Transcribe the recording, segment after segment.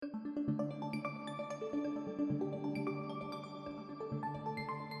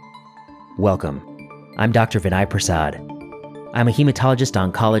Welcome. I'm Dr. Vinay Prasad. I'm a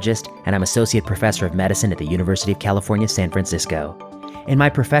hematologist-oncologist, and I'm Associate Professor of Medicine at the University of California, San Francisco. In my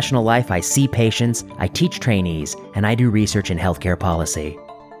professional life, I see patients, I teach trainees, and I do research in healthcare policy.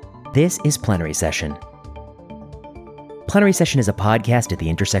 This is Plenary Session. Plenary Session is a podcast at the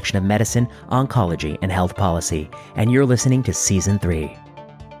intersection of medicine, oncology, and health policy, and you're listening to Season 3.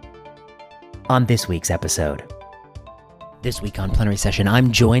 On this week's episode. This week on Plenary Session,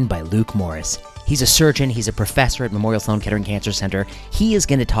 I'm joined by Luke Morris. He's a surgeon, he's a professor at Memorial Sloan Kettering Cancer Center. He is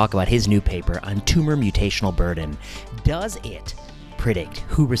going to talk about his new paper on tumor mutational burden. Does it predict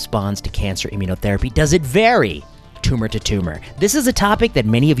who responds to cancer immunotherapy? Does it vary tumor to tumor? This is a topic that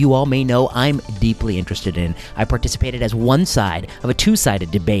many of you all may know I'm deeply interested in. I participated as one side of a two-sided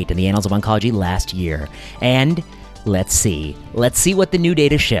debate in the Annals of Oncology last year. And let's see what the new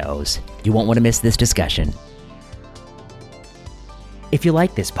data shows. You won't want to miss this discussion. If you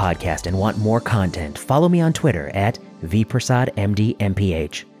like this podcast and want more content, follow me on Twitter at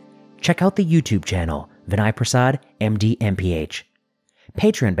vprasadmdmph. Check out the YouTube channel, Vinay Prasad, MD, MPH.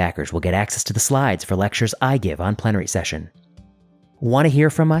 Patreon backers will get access to the slides for lectures I give on Plenary Session. Want to hear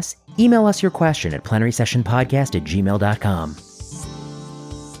from us? Email us your question at plenarysessionpodcast@gmail.com.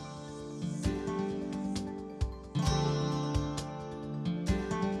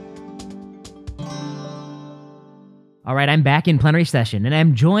 All right, I'm back in Plenary Session, and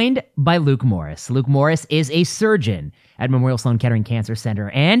I'm joined by Luke Morris. Luke Morris is a surgeon at Memorial Sloan Kettering Cancer Center,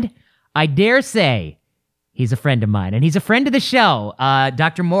 and I dare say he's a friend of mine, and he's a friend of the show.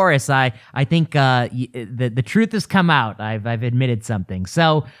 Dr. Morris, I think the truth has come out. I've admitted something,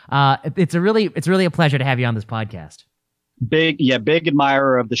 so it's really a pleasure to have you on this podcast. Big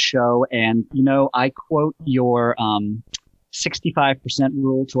admirer of the show, and I quote your 65%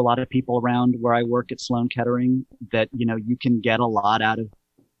 rule to a lot of people around where I work at Sloan Kettering, that, you can get a lot out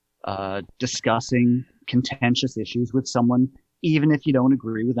of discussing contentious issues with someone, even if you don't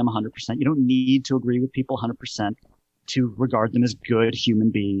agree with them 100%. You don't need to agree with people 100% to regard them as good human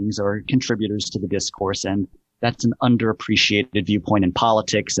beings or contributors to the discourse. And that's an underappreciated viewpoint in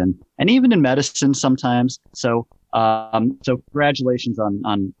politics and even in medicine sometimes. So congratulations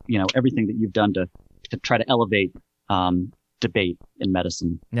on everything that you've done to try to elevate debate in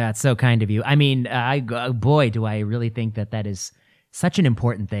medicine. Yeah, it's so kind of you. I mean, boy, do I really think that is such an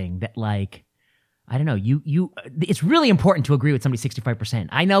important thing that, like, I don't know, it's really important to agree with somebody 65%.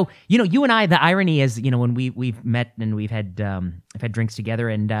 I know, you and I, the irony is, when we've met and we've had drinks together,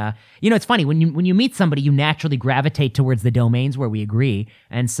 and it's funny when you meet somebody, you naturally gravitate towards the domains where we agree,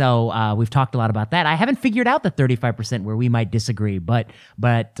 and so we've talked a lot about that. I haven't figured out the 35% where we might disagree, but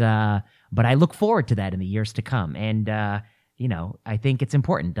I look forward to that in the years to come, and I think it's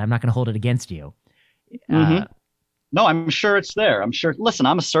important. I'm not going to hold it against you. No, I'm sure it's there. I'm sure. Listen,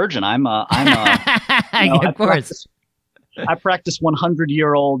 I'm a surgeon. of course. I practice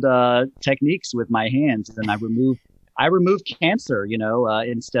 100-year-old techniques with my hands, and I remove cancer,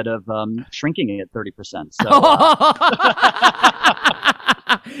 instead of shrinking it 30%. So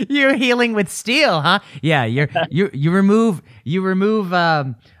you're healing with steel, huh? Yeah, you remove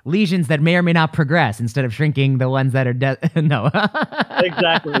lesions that may or may not progress instead of shrinking the ones that are dead. No.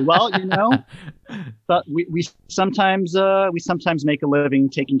 Exactly. Well, but we sometimes make a living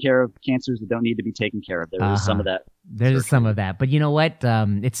taking care of cancers that don't need to be taken care of. There is some of that. There's some of that, but you know what?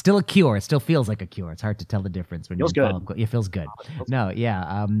 It's still a cure. It still feels like a cure. It's hard to tell the difference when feels good. It feels good. No,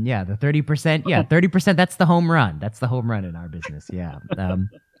 yeah, the 30%. Yeah, 30%. That's the home run. That's the home run in our business. Yeah.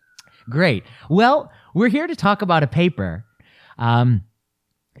 Great. Well, we're here to talk about a paper.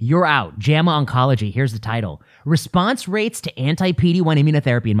 You're out. JAMA Oncology. Here's the title. Response rates to anti-PD-1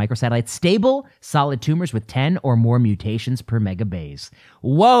 immunotherapy in microsatellite stable solid tumors with 10 or more mutations per megabase.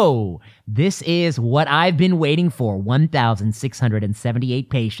 Whoa! This is what I've been waiting for. 1,678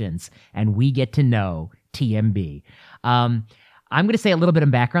 patients, and we get to know TMB. I'm going to say a little bit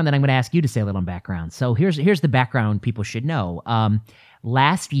of background, then I'm going to ask you to say a little background. So here's the background people should know.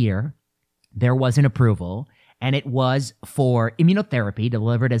 Last year, there was an approval, and it was for immunotherapy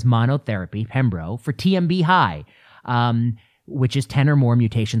delivered as monotherapy, Pembro, for TMB high, which is 10 or more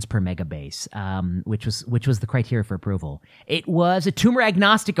mutations per megabase, which was the criteria for approval. It was a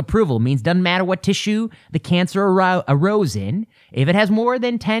tumor-agnostic approval, means doesn't matter what tissue the cancer arose in. If it has more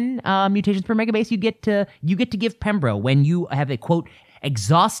than 10 mutations per megabase, you get to give Pembro when you have a, quote,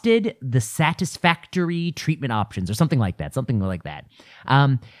 exhausted the satisfactory treatment options or something like that.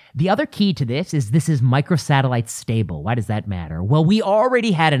 The other key to this is microsatellite stable. Why does that matter? Well, we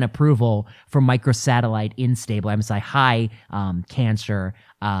already had an approval for microsatellite unstable MSI high cancer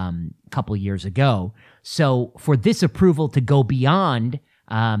a couple years ago. So for this approval to go beyond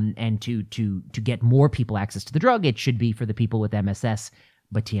and to get more people access to the drug, it should be for the people with MSS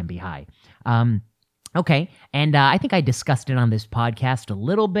but TMB high. Okay, and I think I discussed it on this podcast a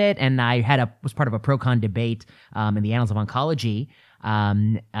little bit, and I was part of a pro-con debate in the Annals of Oncology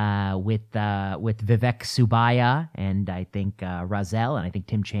with Vivek Subbiah, and I think Razel, and I think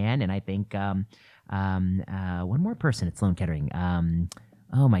Tim Chan, and I think one more person at Sloan Kettering.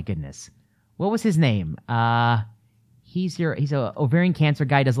 Oh my goodness, what was his name? He's a ovarian cancer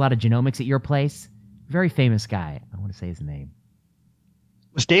guy. Does a lot of genomics at your place. Very famous guy. I want to say his name.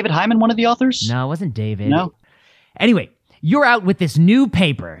 Was David Hyman one of the authors? No, it wasn't David. No. Anyway, you're out with this new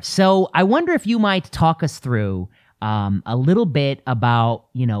paper. So I wonder if you might talk us through a little bit about,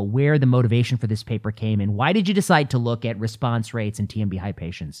 where the motivation for this paper came and why did you decide to look at response rates in TMB high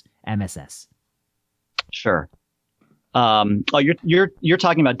patients, MSS? Sure. You're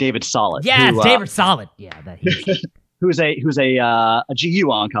talking about David Solit. Yeah, it's David Solit. Yeah, who's a GU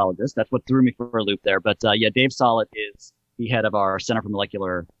oncologist. That's what threw me for a loop there. But Dave Solit is the head of our Center for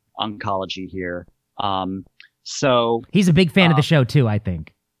Molecular Oncology here. So he's a big fan of the show too, I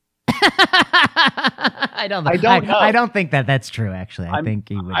think. I don't know. I don't think that's true. Actually, I think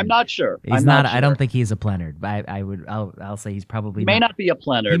he would. I'm not sure. He's not. I don't think he's a Plenard. But I'll say he's probably. He may not be a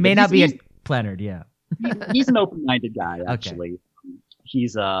Plenard. He may not be a Plenard. Yeah. He's an open-minded guy. Actually, okay.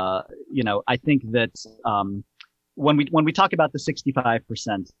 He's I think that when we talk about the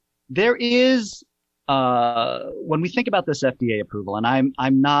 65%, there is. When we think about this FDA approval, and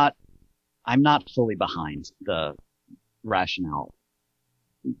I'm not fully behind the rationale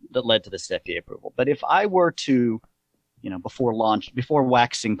that led to this FDA approval. But if I were to, before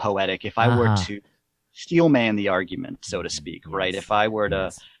waxing poetic, if I were to steelman the argument, so to speak, right? If I were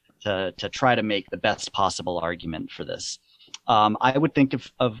to try to make the best possible argument for this, I would think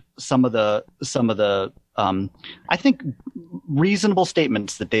of some of the I think reasonable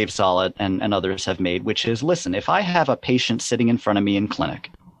statements that Dave Solit and others have made, which is, listen, if I have a patient sitting in front of me in clinic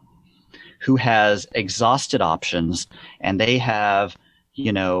who has exhausted options and they have,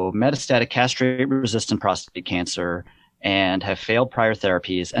 metastatic castrate-resistant prostate cancer and have failed prior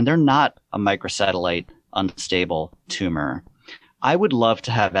therapies, and they're not a microsatellite unstable tumor, I would love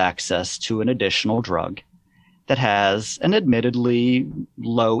to have access to an additional drug that has an admittedly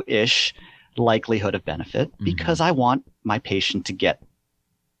low-ish likelihood of benefit, because I want my patient to get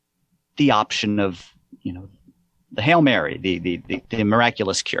the option of, the Hail Mary, the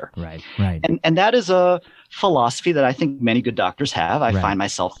miraculous cure. Right. And that is a philosophy that I think many good doctors have. I find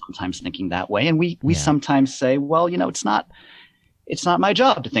myself sometimes thinking that way. And we sometimes say, well, it's not my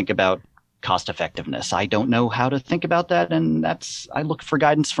job to think about cost effectiveness. I don't know how to think about that. And I look for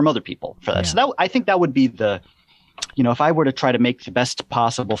guidance from other people for that. Yeah. So I think that would be if I were to try to make the best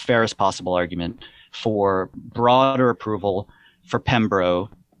possible, fairest possible argument for broader approval for Pembro,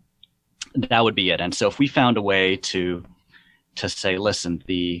 that would be it. And so if we found a way to say, listen,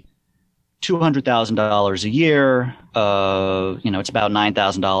 the $200,000 a year, it's about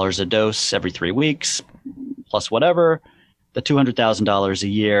 $9,000 a dose every 3 weeks, plus whatever, the $200,000 a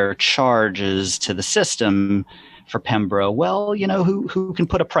year charges to the system for Pembro. Well, who can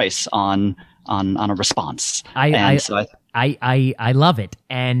put a price on a response? I love it,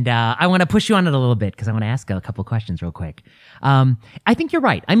 and I want to push you on it a little bit because I want to ask a couple of questions real quick. I think you're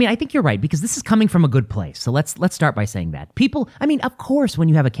right. I think you're right because this is coming from a good place. So let's start by saying that people. Of course, when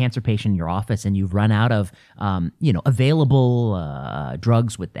you have a cancer patient in your office and you've run out of available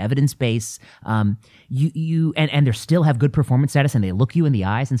drugs with evidence base, you they still have good performance status, and they look you in the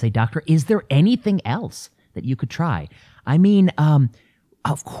eyes and say, "Doctor, is there anything else that you could try?"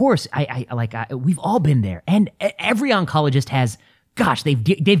 Of course, we've all been there, and every oncologist has. Gosh, they've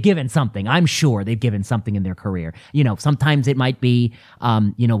given something. I'm sure they've given something in their career. Sometimes it might be,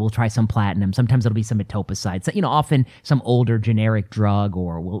 we'll try some platinum. Sometimes it'll be some etoposide. So, often some older generic drug,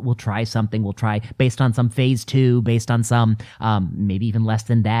 or we'll try something. We'll try based on some phase 2, based on some, maybe even less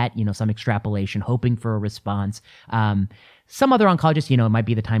than that. Some extrapolation, hoping for a response. Some other oncologists, it might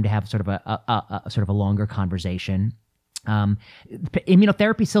be the time to have sort of a longer conversation.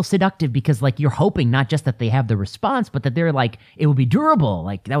 Immunotherapy is so seductive because you're hoping not just that they have the response, but that they're it will be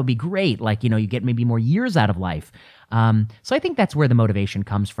durable. That would be great. You get maybe more years out of life. So I think that's where the motivation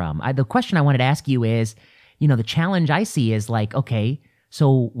comes from. The question I wanted to ask you is, the challenge I see is okay,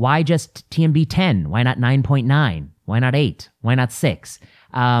 so why just TMB 10? Why not 9.9? Why not 8? Why not 6?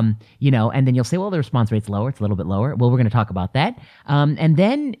 And then you'll say, well, the response rate's lower. It's a little bit lower. Well, we're going to talk about that. And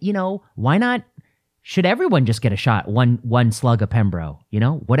then, why not? Should everyone just get a shot, one slug of Pembro,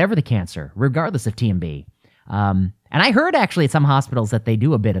 whatever the cancer, regardless of TMB? And I heard actually at some hospitals that they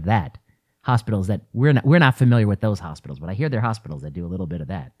do a bit of that. hospitals that we're not familiar with those hospitals, but I hear there are hospitals that do a little bit of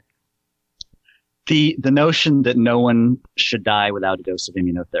that. The notion that no one should die without a dose of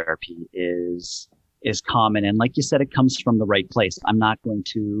immunotherapy is common, and like you said, it comes from the right place. I'm not going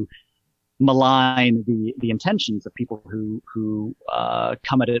to malign the intentions of people who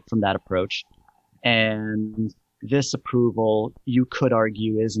come at it from that approach. And this approval, you could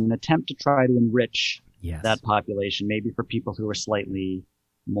argue, is an attempt to try to enrich that population, maybe for people who are slightly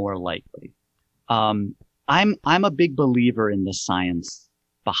more likely. I'm a big believer in the science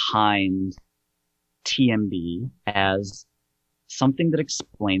behind TMB as something that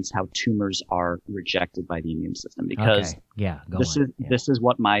explains how tumors are rejected by the immune system, because this is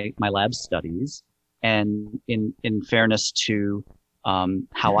what my lab studies. And in fairness to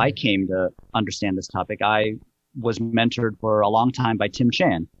how I came to understand this topic, I was mentored for a long time by Tim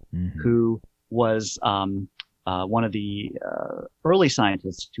Chan, who was one of the early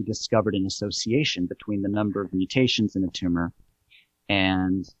scientists who discovered an association between the number of mutations in a tumor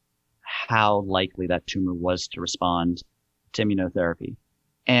and how likely that tumor was to respond to immunotherapy.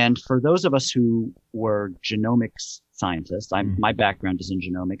 And for those of us who were genomics scientists, my background is in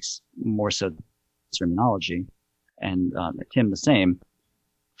genomics, more so than immunology, and Tim the same.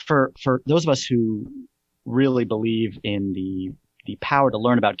 For those of us who really believe in the power to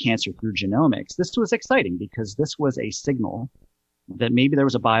learn about cancer through genomics, this was exciting because this was a signal that maybe there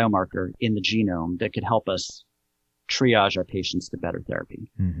was a biomarker in the genome that could help us triage our patients to better therapy.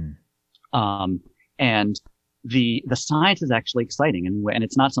 And the science is actually exciting, and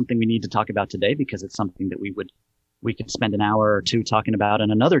it's not something we need to talk about today because it's something that we could spend an hour or two talking about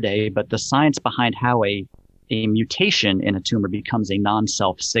on another day. But the science behind how a mutation in a tumor becomes a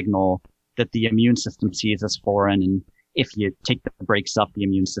non-self signal that the immune system sees as foreign, and if you take the brakes off the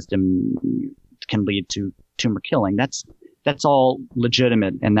immune system, can lead to tumor killing. That's all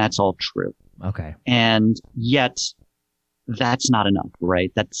legitimate, and that's all true. Okay. And yet, that's not enough,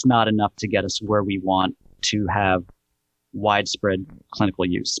 right? That's not enough to get us where we want to have widespread clinical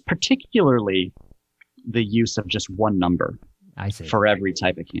use, particularly the use of just one number for every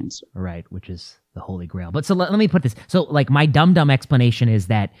type of cancer. Right, which is the holy grail. But so let me put this. So like my dumb explanation is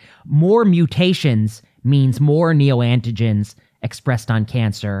that more mutations means more neoantigens expressed on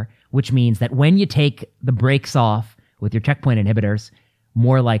cancer, which means that when you take the brakes off with your checkpoint inhibitors,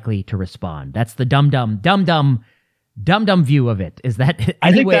 more likely to respond. That's the dumb dumb view of it. Is that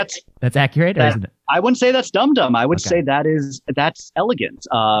I think that's accurate? Or isn't it? I wouldn't say that's dumb. I would say that's elegant.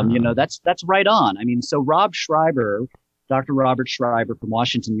 That's right on. I mean, so Rob Schreiber, Dr. Robert Schreiber from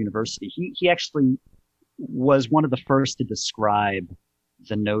Washington University, he actually was one of the first to describe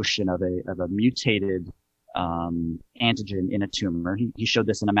the notion of a mutated antigen in a tumor. He showed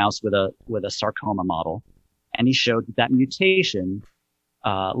this in a mouse with a sarcoma model, and he showed that mutation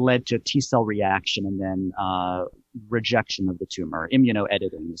led to a T-cell reaction and then rejection of the tumor.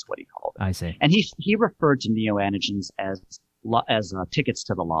 Immunoediting is what he called it. I see. And he referred to neoantigens as tickets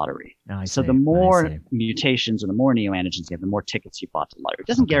to the lottery. So the more mutations or the more neoantigens you have, the more tickets you bought to the lottery. It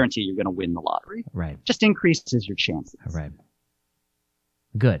doesn't guarantee you're going to win the lottery. Right. Just increases your chances. Right.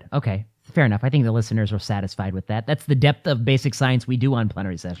 Good. Okay. Fair enough. I think the listeners were satisfied with that. That's the depth of basic science we do on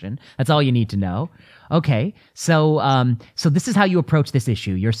Plenary Session. That's all you need to know. Okay. So this is how you approach this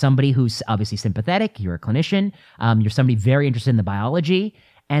issue. You're somebody who's obviously sympathetic. You're a clinician. You're somebody very interested in the biology.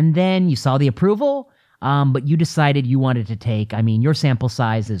 And then you saw the approval, but you decided you wanted to take, your sample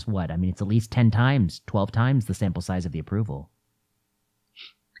size is what? It's at least 10 times, 12 times the sample size of the approval.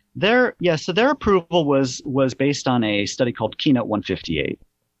 So their approval was based on a study called Keynote 158.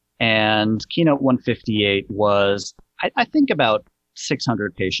 And Keynote 158 was, I think, about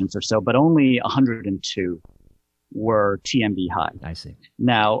 600 patients or so, but only 102 were TMB high. I see.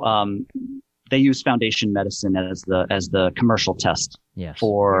 Now, they use Foundation Medicine as the commercial test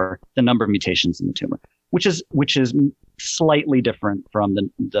for the number of mutations in the tumor, which is slightly different from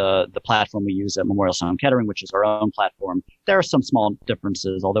the platform we use at Memorial Sloan Kettering, which is our own platform. There are some small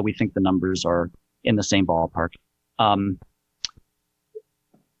differences, although we think the numbers are in the same ballpark.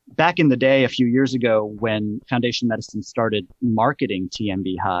 Back in the day, a few years ago, when Foundation Medicine started marketing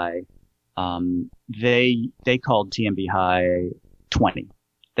TMB high, they called TMB high 20.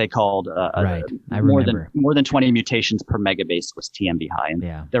 They called more than 20 mutations per megabase was TMB high,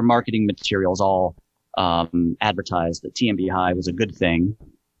 and their marketing materials all advertised that TMB high was a good thing,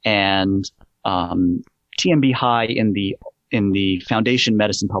 and TMB high in the Foundation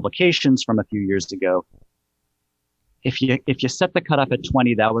Medicine publications from a few years ago. If you set the cutoff at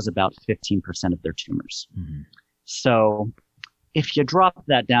 20, that was about 15% of their tumors. Mm-hmm. So if you drop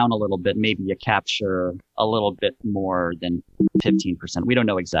that down a little bit, maybe you capture a little bit more than 15%. We don't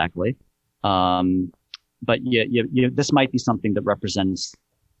know exactly. But this might be something that represents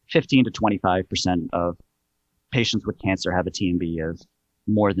 15 to 25% of patients with cancer have a TMB of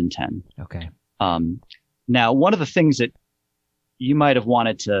more than 10. Okay. Now, one of the things that you might have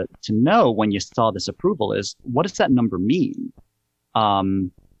wanted to know when you saw this approval is, what does that number mean?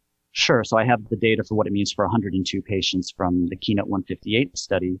 Sure. So I have the data for what it means for 102 patients from the Keynote 158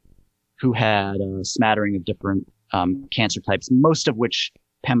 study who had a smattering of different cancer types, most of which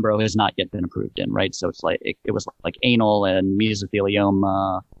Pembro has not yet been approved in, right? So it's like, it was like anal and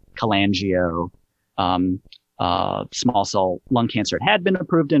mesothelioma, cholangio, small cell lung cancer it had been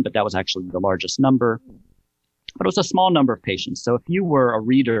approved in, but that was actually the largest number. But it was a small number of patients. So if you were a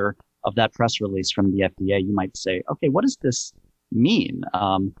reader of that press release from the FDA, you might say, okay, what does this mean?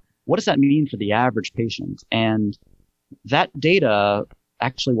 What does that mean for the average patient? And that data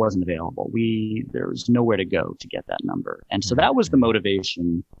actually wasn't available. There was nowhere to go to get that number. And so that was the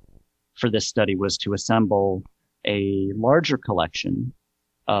motivation for this study, was to assemble a larger collection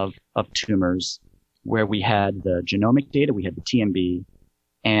of tumors where we had the genomic data, we had the TMB,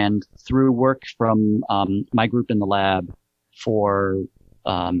 and through work from my group in the lab for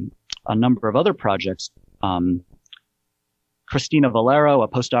a number of other projects, Christina Valero, a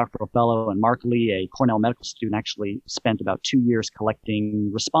postdoctoral fellow, and Mark Lee, a Cornell medical student, actually spent about 2 years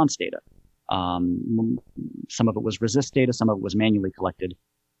collecting response data. Some of it was RECIST data, some of it was manually collected.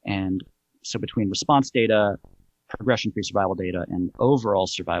 And so between response data, progression-free survival data, and overall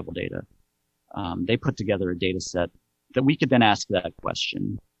survival data, they put together a data set that we could then ask that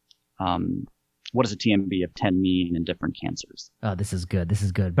question. What does a TMB of 10 mean in different cancers? Oh, this is good. This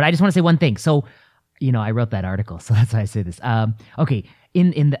is good. But I just want to say one thing. So, I wrote that article, so that's why I say this. Okay,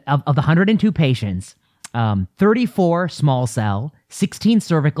 of the 102 patients, 34 small cell, 16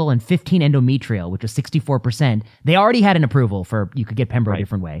 cervical, and 15 endometrial, which was 64%. They already had an approval for you could get Pembro a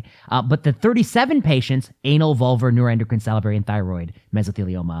different way. But the 37 patients, anal, vulvar, neuroendocrine, salivary, and thyroid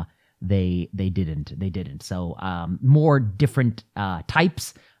mesothelioma, they didn't. So more different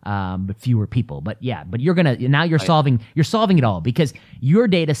types, but fewer people. But you're solving it all, because your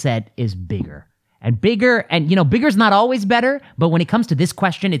data set is bigger. And bigger, and bigger's not always better, but when it comes to this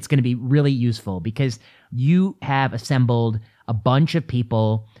question, it's going to be really useful, because you have assembled a bunch of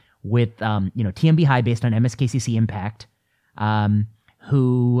people with TMB high based on MSKCC impact,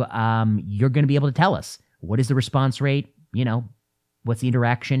 who you're going to be able to tell us what is the response rate, what's the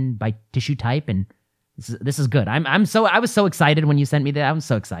interaction by tissue type, and this is good. I was so excited when you sent me that. I'm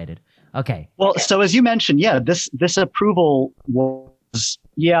so excited. Okay. Well, so as you mentioned, this approval was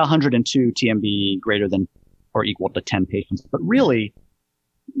 102 TMB greater than or equal to 10 patients, but really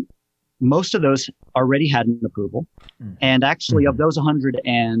most of those already had an approval. And actually of those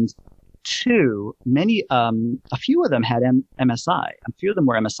 102, many, a few of them had MSI. A few of them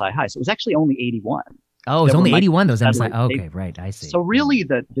were MSI high. So it was actually only 81. Oh, it's only 81 those MSI. Okay, right. I see. So really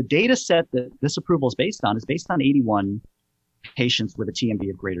the data set that this approval is based on 81 patients with a TMB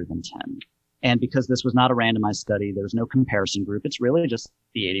of greater than 10. And because this was not a randomized study, there's no comparison group. It's really just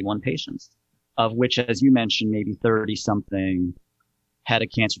the 81 patients, of which, as you mentioned, maybe 30 something had a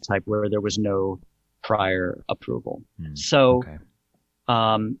cancer type where there was no prior approval. So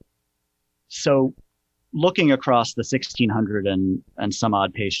looking across the 1,600 and some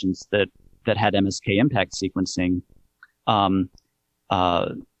odd patients that had MSK impact sequencing,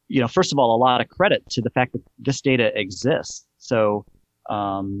 first of all, a lot of credit to the fact that this data exists. So,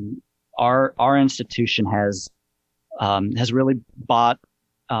 our institution has really bought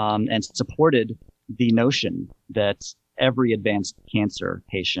and supported the notion that every advanced cancer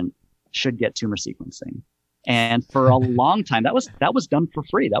patient should get tumor sequencing. And for a long time, that was done for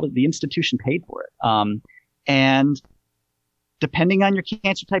free. The institution paid for it. And depending on your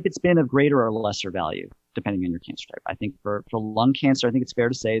cancer type, it's been of greater or lesser value, depending on your cancer type. I think for lung cancer, I think it's fair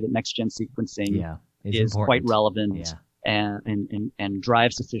to say that next gen sequencing is quite relevant. Yeah. And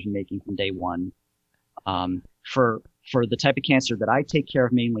drives decision making from day one. For the type of cancer that I take care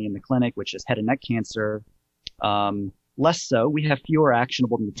of mainly in the clinic, which is head and neck cancer, less so. We have fewer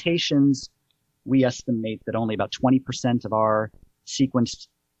actionable mutations. We estimate that only about 20% of our sequenced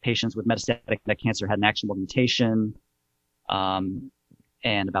patients with metastatic neck cancer had an actionable mutation,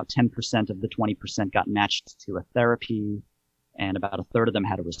 and about 10% of the 20% got matched to a therapy, and about a third of them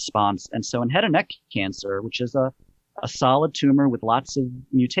had a response. And so in head and neck cancer, which is a solid tumor with lots of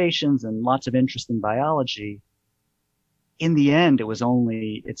mutations and lots of interesting biology, in the end, it's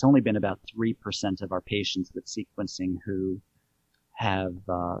only been about 3% of our patients with sequencing who have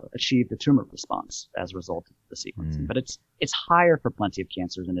achieved a tumor response as a result of the sequencing. But it's higher for plenty of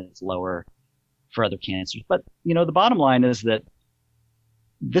cancers and it's lower for other cancers. But the bottom line is that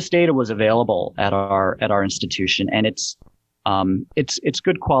this data was available at our institution, and it's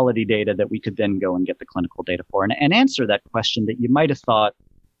good quality data that we could then go and get the clinical data for and answer that question that you might have thought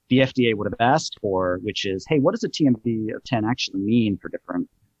the FDA would have asked for, which is, hey, what does a TMB of 10 actually mean for different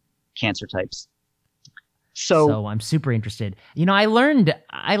cancer types? So I'm super interested. I learned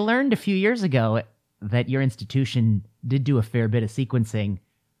a few years ago that your institution did do a fair bit of sequencing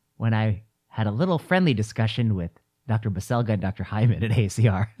when I had a little friendly discussion with Dr. Baselga and Dr. Hyman at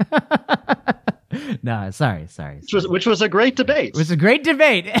AACR. No, sorry. Which was a great debate. It was a great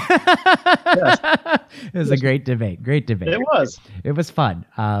debate. Yes. It was a great debate. Great debate. It was. It was fun.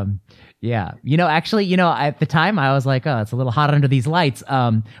 Yeah. Actually, at the time I was like, oh, it's a little hot under these lights.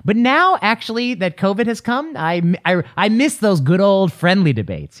 But now actually that COVID has come, I miss those good old friendly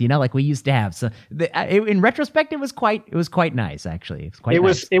debates, like we used to have. So in retrospect, it was quite nice, actually.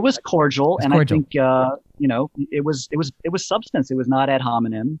 It was cordial. I think, it was substance. It was not ad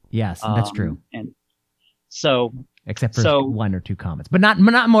hominem. Yes, that's true. And so, except for one or two comments, but not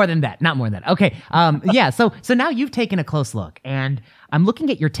more than that. Not more than that. Okay. Yeah. So now you've taken a close look, and I'm looking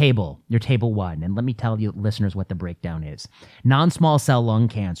at your table 1, and let me tell you, listeners, what the breakdown is. Non-small cell lung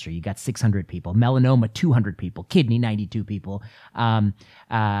cancer, you got 600 people. Melanoma, 200 people. Kidney, 92 people.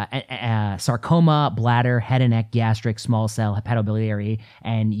 Sarcoma, bladder, head and neck, gastric, small cell, hepatobiliary,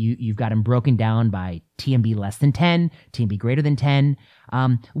 and you've got them broken down by TMB less than 10, TMB greater than 10.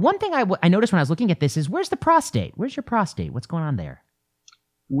 One thing I noticed when I was looking at this is, where's the prostate? Where's your prostate? What's going on there?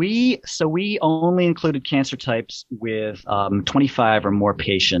 We only included cancer types with 25 or more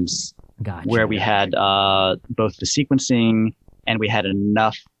patients. Gotcha. Where we had both the sequencing and we had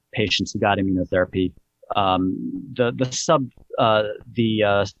enough patients who got immunotherapy. The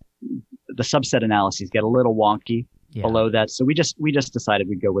subset analyses get a little wonky below that, so we just decided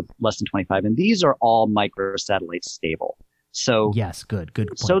we'd go with less than 25, and these are all microsatellite stable. So yes, good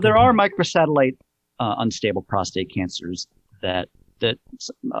point. So there are microsatellite unstable prostate cancers that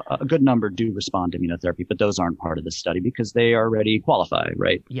a good number do respond to immunotherapy, but those aren't part of the study because they already qualify,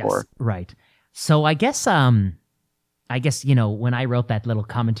 right? Yes, right. So I guess when I wrote that little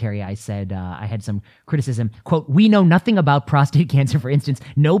commentary, I said I had some criticism. Quote, we know nothing about prostate cancer. For instance,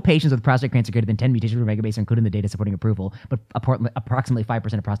 no patients with prostate cancer greater than 10 mutations per megabase are included in the data supporting approval, but approximately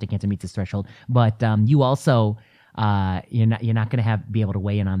 5% of prostate cancer meets this threshold. But you also... you're not going to be able to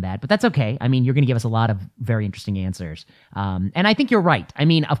weigh in on that, but that's okay. I mean, you're going to give us a lot of very interesting answers. And I think you're right. I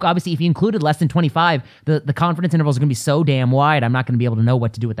mean, obviously, if you included less than 25, the confidence intervals are going to be so damn wide, I'm not going to be able to know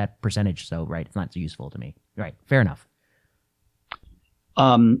what to do with that percentage. So, right, it's not so useful to me. Right, fair enough.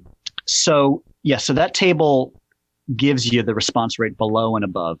 So that table gives you the response rate below and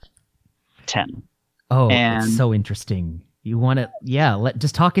above 10. Oh, it's so interesting. You want to,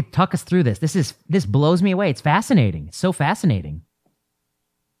 just talk us through this. This blows me away. It's fascinating. It's so fascinating.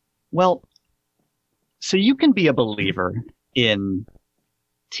 Well, so you can be a believer in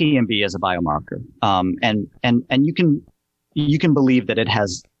TMB as a biomarker, and you can believe that it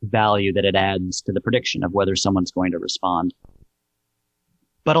has value, that it adds to the prediction of whether someone's going to respond.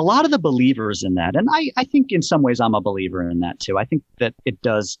 But a lot of the believers in that, and I think in some ways I'm a believer in that too. I think that it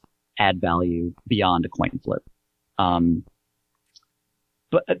does add value beyond a coin flip.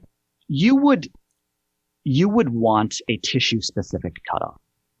 But you would want a tissue specific cutoff.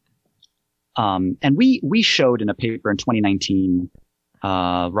 And we showed in a paper in 2019,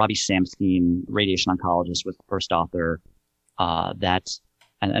 Robbie Samstein, radiation oncologist, was the first author, that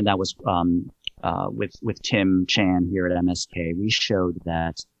was, with Tim Chan here at MSK. We showed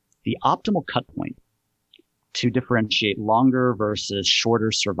that the optimal cut point to differentiate longer versus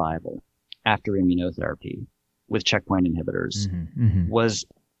shorter survival after immunotherapy with checkpoint inhibitors was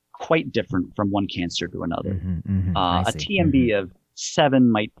quite different from one cancer to another. A TMB of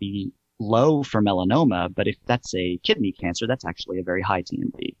 7 might be low for melanoma, but if that's a kidney cancer, that's actually a very high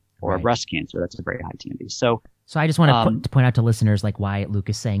TMB. Or a breast cancer, that's a very high TMB. So I just want to point out to listeners why Luke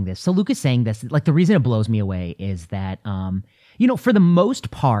is saying this. So Luke is saying this, the reason it blows me away is that, for the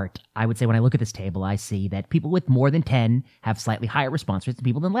most part, I would say when I look at this table, I see that people with more than 10 have slightly higher response rates than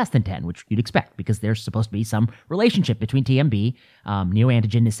people than less than 10, which you'd expect because there's supposed to be some relationship between TMB,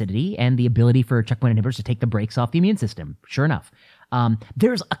 neoantigenicity, and the ability for checkpoint inhibitors to take the brakes off the immune system. Sure enough.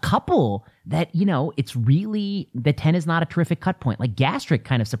 There's a couple that, it's really, the 10 is not a terrific cut point. Like gastric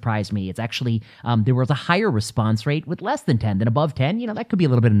kind of surprised me. It's actually, there was a higher response rate with less than 10 than above 10. That could be a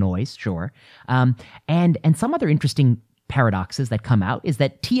little bit of noise, sure. And some other interesting paradoxes that come out is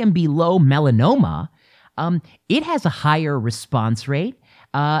that TMB low melanoma, it has a higher response rate,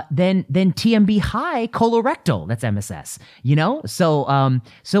 than TMB high colorectal. That's MSS.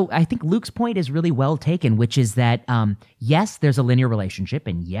 So I think Luke's point is really well taken, which is that yes, there's a linear relationship,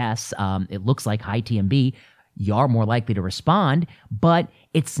 and yes, it looks like high TMB, you're more likely to respond, but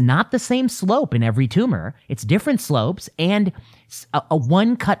it's not the same slope in every tumor. It's different slopes, and a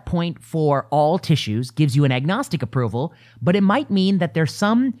one cut point for all tissues gives you an agnostic approval, but it might mean that there's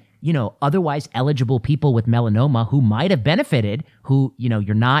some, otherwise eligible people with melanoma who might have benefited, who,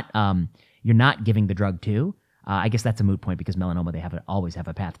 you're not giving the drug to. I guess that's a moot point because melanoma, they always have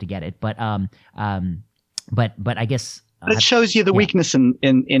a path to get it. But I guess. But it shows you the weakness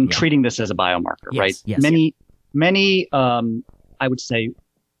in treating this as a biomarker, yes, right? Yes, many, I would say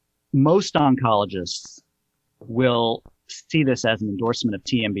most oncologists will see this as an endorsement of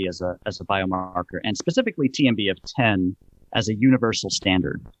TMB as a biomarker, and specifically TMB of 10 as a universal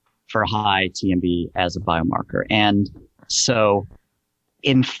standard for high TMB as a biomarker. And so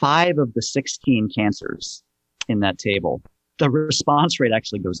in 5 of the 16 cancers in that table, the response rate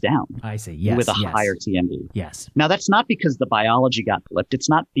actually goes down. I see. Yes. With a higher TMB. Yes. Now, that's not because the biology got flipped. It's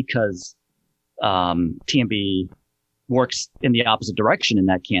not because TMB works in the opposite direction in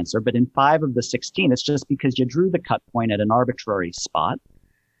that cancer. But in 5 of the 16, it's just because you drew the cut point at an arbitrary spot.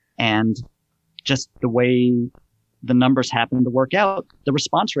 And just the way the numbers happen to work out, the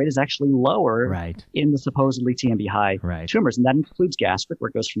response rate is actually lower in the supposedly TMB high tumors. And that includes gastric, where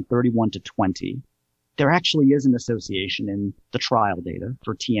it goes from 31 to 20. There actually is an association in the trial data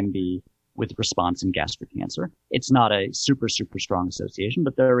for TMB with response in gastric cancer. It's not a super, super strong association,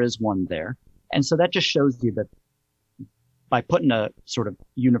 but there is one there. And so that just shows you that by putting a sort of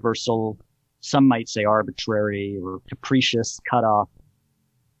universal, some might say arbitrary or capricious cutoff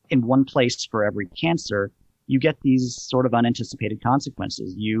in one place for every cancer, you get these sort of unanticipated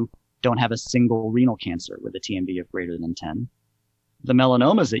consequences. You don't have a single renal cancer with a TMB of greater than 10. The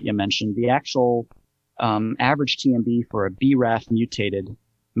melanomas that you mentioned, the actual average TMB for a BRAF mutated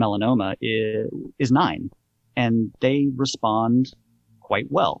melanoma is 9, and they respond quite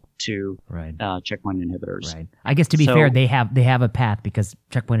well to checkpoint inhibitors. Right. I guess to be fair, they have a path because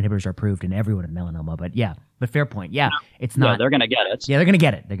checkpoint inhibitors are approved in everyone with melanoma. But fair point. Yeah, it's not. Yeah, they're going to get it. Yeah, they're going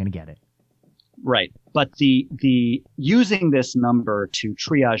to get it. Right. But the using this number to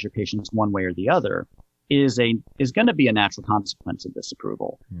triage your patients one way or the other is going to be a natural consequence of this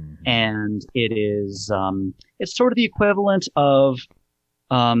approval. Mm-hmm. And it is, it's sort of the equivalent of,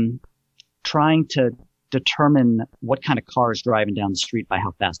 trying to determine what kind of car is driving down the street by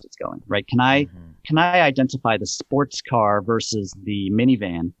how fast it's going, right? Can I identify the sports car versus the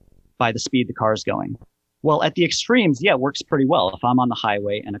minivan by the speed the car is going? Well, at the extremes, yeah, it works pretty well. If I'm on the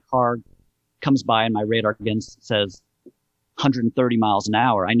highway and a car comes by and my radar again says 130 miles an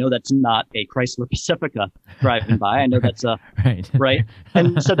hour, I know that's not a Chrysler Pacifica driving by. I know that's a right.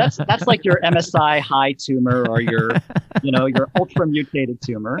 And so that's like your MSI high tumor or your ultra mutated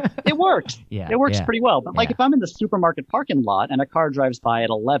tumor. It works. It works pretty well. But if I'm in the supermarket parking lot and a car drives by at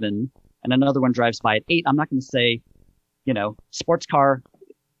 11 and another one drives by at 8, I'm not going to say, sports car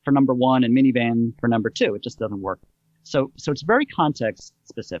for number 1 and minivan for number 2. It just doesn't work. So it's very context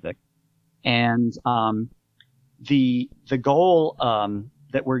specific. And the goal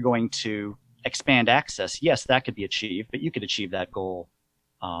that we're going to expand access, yes, that could be achieved, but you could achieve that goal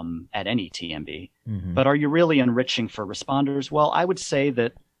at any TMB. Mm-hmm. But are you really enriching for responders? Well, I would say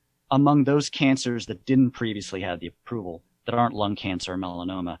that among those cancers that didn't previously have the approval, that aren't lung cancer or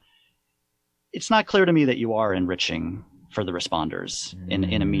melanoma, it's not clear to me that you are enriching for the responders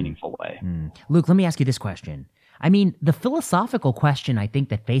in a meaningful way. Luke, let me ask you this question. I mean, the philosophical question I think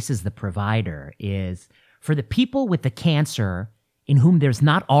that faces the provider is, for the people with the cancer in whom there's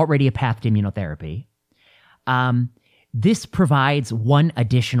not already a path to immunotherapy, this provides one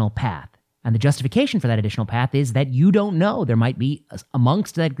additional path. And the justification for that additional path is that you don't know. There might be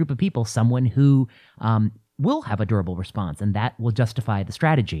amongst that group of people someone who will have a durable response, and that will justify the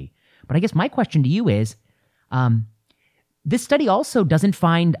strategy. But I guess my question to you is, this study also doesn't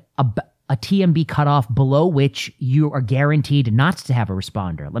find a TMB cutoff below which you are guaranteed not to have a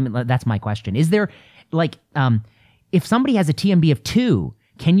responder. That's my question. Is there, if somebody has a TMB of 2,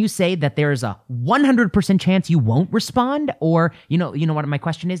 can you say that there's a 100% chance you won't respond? Or, what my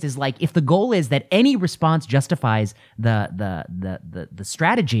question is if the goal is that any response justifies the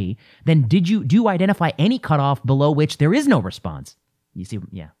strategy, then do you identify any cutoff below which there is no response? You see,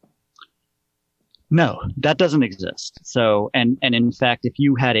 yeah. No, that doesn't exist. So, and in fact, if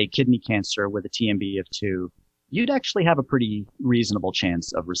you had a kidney cancer with a TMB of 2, you'd actually have a pretty reasonable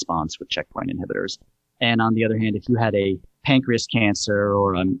chance of response with checkpoint inhibitors. And on the other hand, if you had a pancreas cancer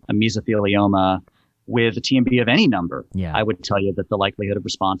or a mesothelioma with a TMB of any number, Yeah. I would tell you that the likelihood of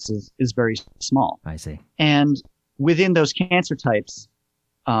response is very small. I see. And within those cancer types,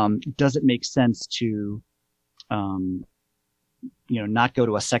 does it make sense to, not go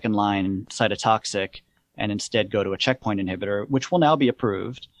to a second line cytotoxic and instead go to a checkpoint inhibitor, which will now be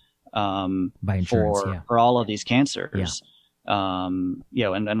approved By insurance, for all of these cancers, and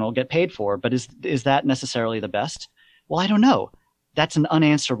will get paid for. But is that necessarily the best? Well, I don't know. That's an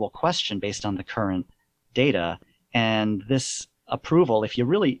unanswerable question based on the current data. And this approval, if you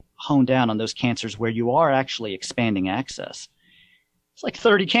really hone down on those cancers where you are actually expanding access, it's like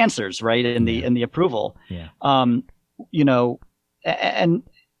 30 cancers, right, in the approval. Yeah. And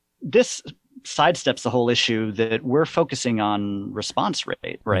this sidesteps the whole issue that we're focusing on response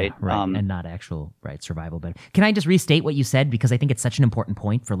rate, right? Yeah, right. And not actual survival. But can I just restate what you said, because I think it's such an important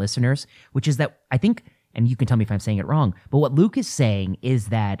point for listeners, which is that I think, and you can tell me if I'm saying it wrong, but what Luke is saying is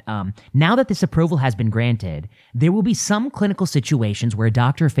that now that this approval has been granted, there will be some clinical situations where a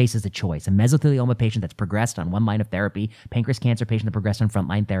doctor faces a choice. A mesothelioma patient that's progressed on one line of therapy, pancreas cancer patient that progressed on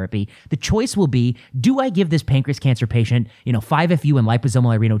frontline therapy. The choice will be, do I give this pancreas cancer patient, 5-FU and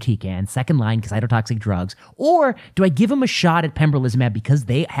liposomal irinotecan, second line cytotoxic drugs, or do I give him a shot at pembrolizumab because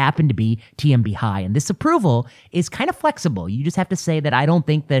they happen to be TMB high? And this approval is kind of flexible. You just have to say that I don't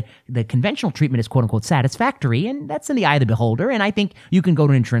think that the conventional treatment is quote unquote satisfactory, and that's in the eye of the beholder. And I think you can go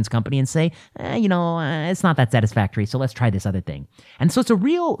to an insurance company and say, it's not that satisfactory, so let's try this other thing. And so it's a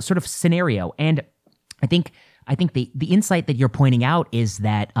real sort of scenario. And I think the insight that you're pointing out is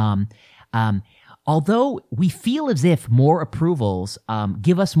that although we feel as if more approvals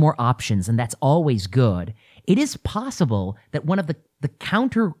give us more options, and that's always good, it is possible that one of the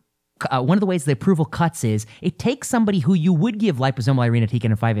ways the approval cuts is it takes somebody who you would give liposomal irinotecan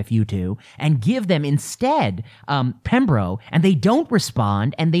and 5-FU to and give them instead Pembro, and they don't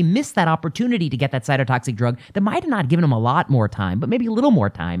respond, and they miss that opportunity to get that cytotoxic drug that might have not given them a lot more time, but maybe a little more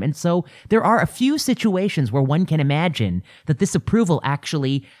time. And so there are a few situations where one can imagine that this approval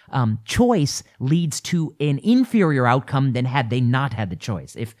actually choice leads to an inferior outcome than had they not had the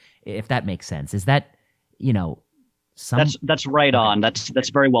choice, if that makes sense. Is that, That's right on. That's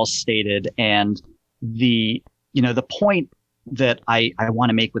very well stated. And the point that I want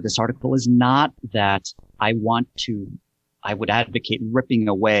to make with this article is not that I would advocate ripping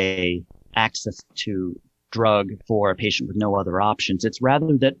away access to drug for a patient with no other options. It's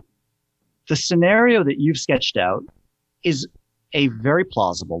rather that the scenario that you've sketched out is a very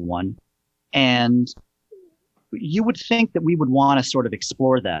plausible one. And you would think that we would want to sort of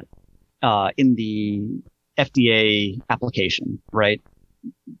explore that in the FDA application, right?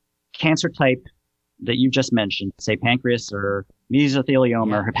 Cancer type that you just mentioned, say pancreas or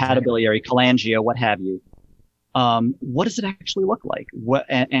mesothelioma or hepatobiliary cholangio, what have you. What does it actually look like?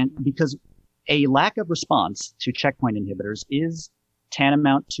 And because a lack of response to checkpoint inhibitors is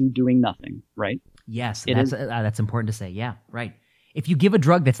tantamount to doing nothing, right? Yes, that's important to say. Yeah, right. If you give a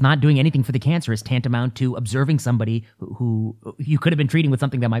drug that's not doing anything for the cancer, it's tantamount to observing somebody who you could have been treating with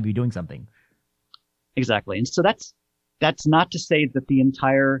something that might be doing something. Exactly. And so that's not to say that the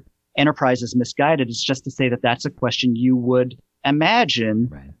entire enterprise is misguided. It's just to say that that's a question you would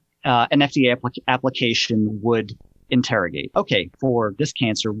imagine an FDA application would interrogate. Okay, for this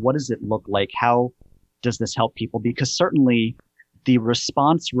cancer, what does it look like? How does this help people? Because certainly the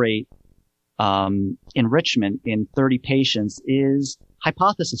response rate enrichment in 30 patients is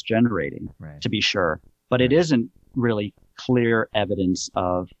hypothesis generating, to be sure, but it isn't really clear evidence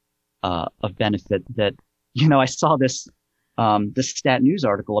of benefit. That, I saw this Stat News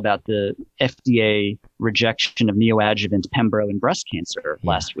article about the FDA rejection of neoadjuvant Pembro in breast cancer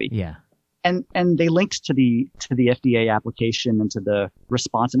last week. Yeah. And they linked to the FDA application and to the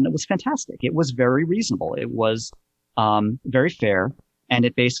response, and it was fantastic. It was very reasonable. It was very fair. And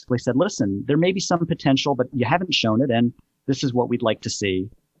it basically said, listen, there may be some potential, but you haven't shown it, and this is what we'd like to see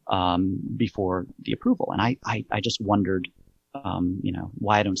before the approval. And I just wondered,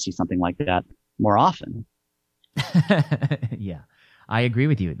 why I don't see something like that more often. Yeah, I agree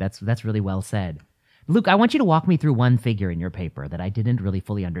with you. That's really well said. Luke, I want you to walk me through one figure in your paper that I didn't really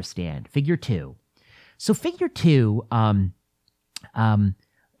fully understand. Figure 2. So figure 2, and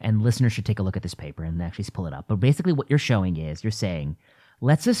listeners should take a look at this paper and actually pull it up. But basically what you're showing is, you're saying,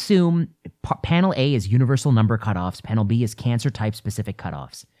 let's assume panel A is universal number cutoffs, panel B is cancer type specific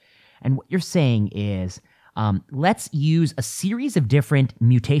cutoffs. And what you're saying is, let's use a series of different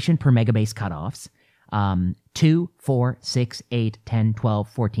mutation per megabase cutoffs, 2, 4, 6, 8, 10, 12,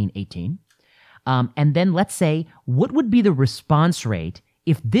 14, 18. And then let's say, what would be the response rate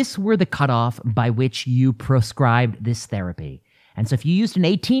if this were the cutoff by which you prescribed this therapy? And so if you used an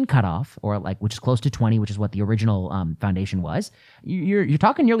 18 cutoff, or which is close to 20, which is what the original foundation was, you're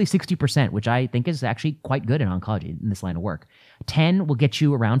talking nearly 60%, which I think is actually quite good in oncology in this line of work. 10 will get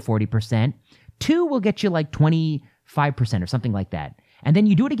you around 40%. 2 will get you like 25% or something like that. And then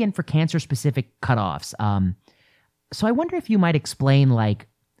you do it again for cancer-specific cutoffs. So I wonder if you might explain,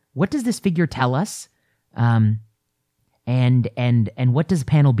 what does this figure tell us? And what does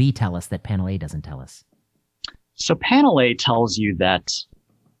panel B tell us that panel A doesn't tell us? So panel A tells you that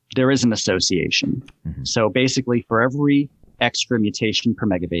there is an association. Mm-hmm. So basically, for every extra mutation per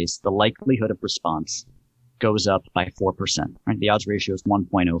megabase, the likelihood of response goes up by 4%. Right? The odds ratio is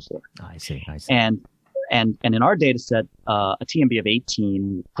 1.04. Oh, I see. And in our data set, a TMB of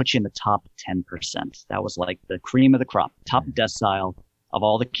 18 puts you in the top 10%. That was like the cream of the crop. Top decile of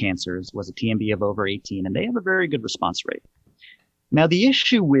all the cancers was a TMB of over 18, and they have a very good response rate. Now, the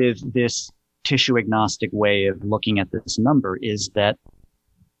issue with this tissue agnostic way of looking at this number is that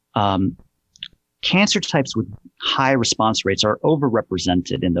cancer types with high response rates are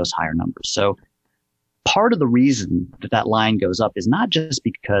overrepresented in those higher numbers. So part of the reason that line goes up is not just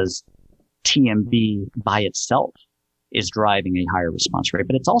because TMB by itself is driving a higher response rate,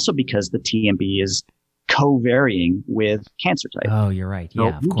 but it's also because the TMB is co-varying with cancer type. Oh, you're right. So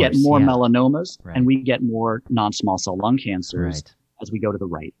yeah, we get more melanomas, right, and we get more non-small cell lung cancers, right, as we go to the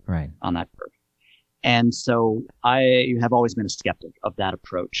right, right, on that curve. And so I have always been a skeptic of that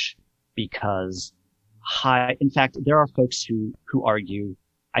approach because in fact, there are folks who argue,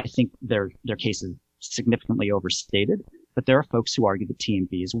 I think their case is significantly overstated, but there are folks who argue that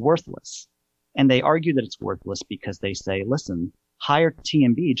TMB is worthless. And they argue that it's worthless because they say, listen, higher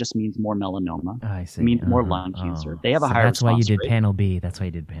TMB just means more melanoma. I see. Means more lung cancer. They have a higher That's why you did rate. panel B. That's why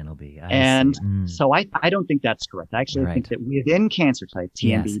you did panel B. So I don't think that's correct. I actually think that within cancer type,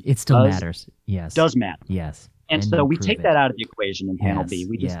 TMB yes, it still matters. Yes. Does matter. Yes. And so we take that out of the equation in panel B.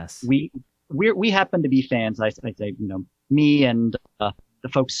 We happen to be fans. I say, me and the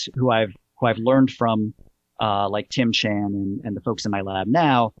folks who I've learned from, like Tim Chan and the folks in my lab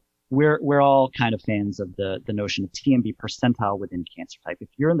now, we're all kind of fans of the notion of TMB percentile within cancer type. If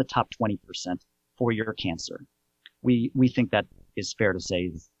you're in the top 20% for your cancer, we think that is fair to say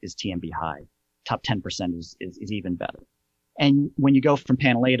is TMB high. Top 10% is even better. And when you go from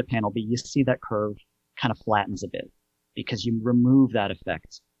panel A to panel B, you see that curve kind of flattens a bit because you remove that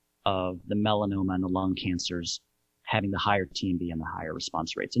effect of the melanoma and the lung cancers having the higher TMB and the higher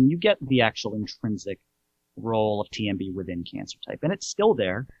response rates. And you get the actual intrinsic role of TMB within cancer type. And it's still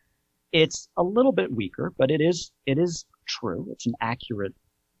there. It's a little bit weaker, but it is true. It's an accurate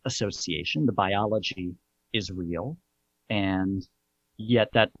association. The biology is real. And yet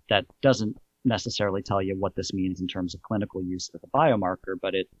that doesn't necessarily tell you what this means in terms of clinical use of a biomarker,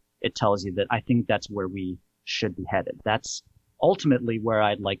 but it tells you that I think that's where we should be headed. That's ultimately where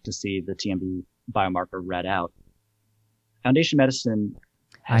I'd like to see the TMB biomarker read out. Foundation Medicine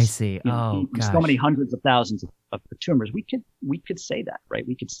has so many hundreds of thousands of tumors. We could say that, right?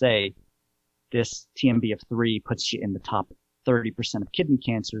 We could say this TMB of 3 puts you in the top 30% of kidney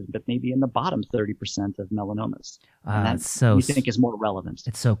cancers, but maybe in the bottom 30% of melanomas. And that's we think is more relevant.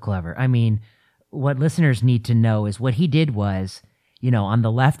 It's so clever. I mean, what listeners need to know is what he did was, on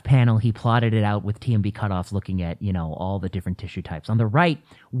the left panel, he plotted it out with TMB cutoffs looking at, all the different tissue types. On the right,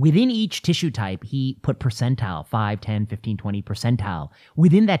 within each tissue type, he put percentile, 5, 10, 15, 20 percentile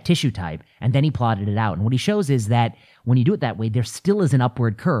within that tissue type, and then he plotted it out. And what he shows is that when you do it that way, there still is an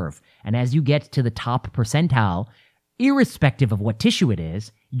upward curve. And as you get to the top percentile, irrespective of what tissue it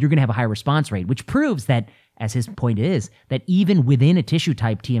is, you're going to have a higher response rate, which proves that, as his point is, that even within a tissue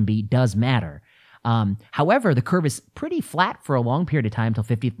type, TMB does matter. However, the curve is pretty flat for a long period of time until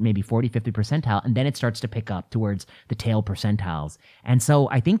 50, maybe 40, 50 percentile, and then it starts to pick up towards the tail percentiles. And so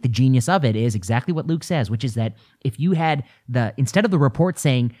I think the genius of it is exactly what Luke says, which is that if you had instead of the report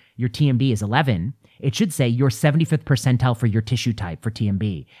saying your TMB is 11, it should say your 75th percentile for your tissue type for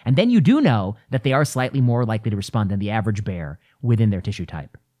TMB. And then you do know that they are slightly more likely to respond than the average bear within their tissue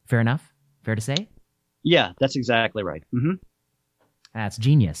type. Fair enough? Fair to say? Yeah, that's exactly right. Mm-hmm. That's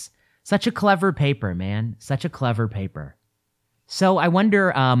genius. Such a clever paper, man. Such a clever paper. So I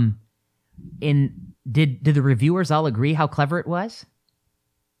wonder, did the reviewers all agree how clever it was?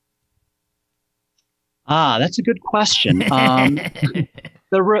 That's a good question.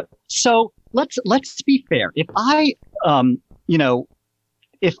 So let's be fair. If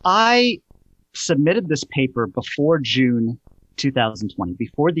I submitted this paper before June 2020,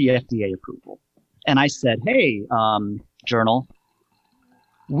 before the FDA approval, and I said, hey, journal,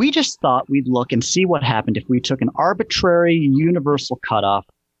 we just thought we'd look and see what happened if we took an arbitrary universal cutoff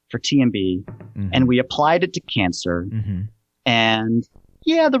for TMB and we applied it to cancer And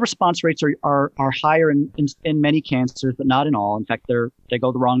yeah, the response rates are higher in many cancers, but not in all. In fact, they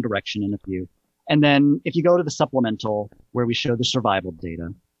go the wrong direction in a few. And then if you go to the supplemental where we show the survival data,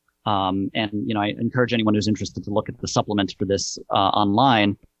 and I encourage anyone who's interested to look at the supplement for this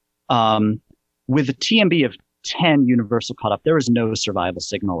online. With a TMB of 10 universal cutoff, there is no survival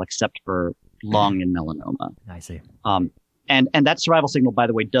signal except for lung and melanoma. I see. And that survival signal, by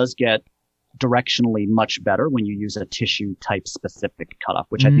the way, does get directionally much better when you use a tissue type specific cutoff,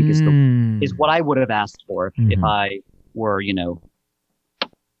 which I think is what I would have asked for if I were,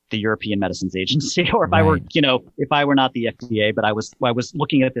 the European Medicines Agency, or if I were, if I were not the FDA, but I was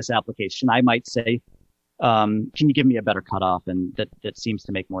looking at this application, I might say, can you give me a better cutoff? And that seems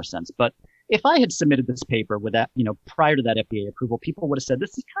to make more sense. But if I had submitted this paper with that, prior to that FDA approval, people would have said,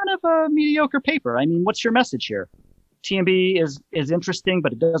 this is kind of a mediocre paper. I mean, what's your message here? TMB is interesting,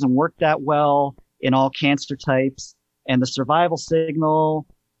 but it doesn't work that well in all cancer types. And the survival signal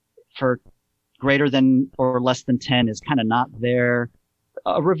for greater than or less than 10 is kind of not there.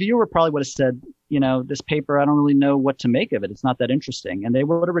 A reviewer probably would have said, this paper, I don't really know what to make of it. It's not that interesting. And they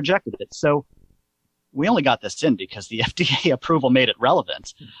would have rejected it. So we only got this in because the FDA approval made it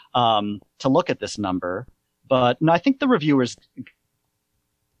relevant to look at this number. But no, I think the reviewers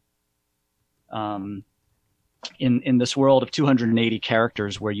in this world of 280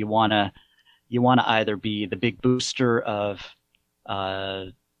 characters where you want to either be the big booster of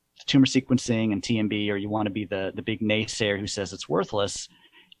tumor sequencing and TMB, or you want to be the big naysayer who says it's worthless,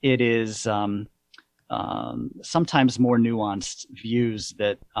 it is sometimes more nuanced views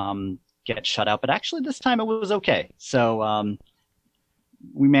that get shut out. But actually this time it was okay. So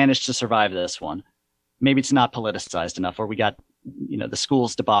we managed to survive this one. Maybe it's not politicized enough, or we got the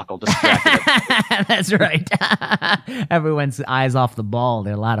school's debacle distracted. That's right. Everyone's eyes off the ball.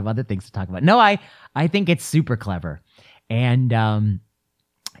 There are a lot of other things to talk about. No, I think it's super clever. And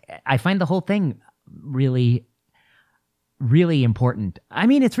I find the whole thing really, really important. I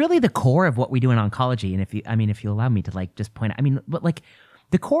mean, it's really the core of what we do in oncology. And if you allow me to just point out, but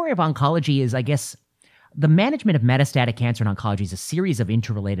the core of oncology is, I guess, the management of metastatic cancer in oncology is a series of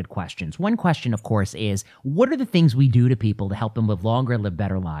interrelated questions. One question, of course, is what are the things we do to people to help them live longer, live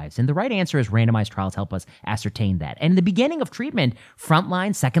better lives? And the right answer is randomized trials help us ascertain that. And in the beginning of treatment,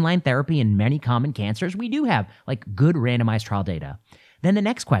 frontline, second-line therapy in many common cancers, we do have good randomized trial data. Then the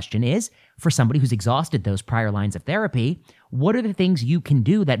next question is, for somebody who's exhausted those prior lines of therapy, what are the things you can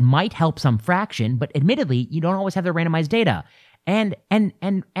do that might help some fraction, but admittedly, you don't always have the randomized data? And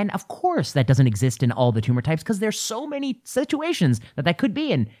of course that doesn't exist in all the tumor types because there's so many situations that could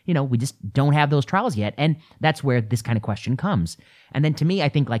be, and we just don't have those trials yet, and that's where this kind of question comes. And then to me, I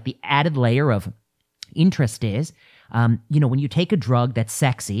think the added layer of interest is, when you take a drug that's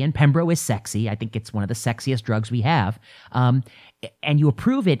sexy, and Pembro is sexy, I think it's one of the sexiest drugs we have, and you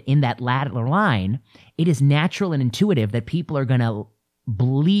approve it in that latter line, it is natural and intuitive that people are going to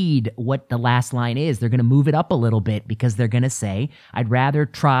bleed what the last line is. They're going to move it up a little bit because they're going to say, I'd rather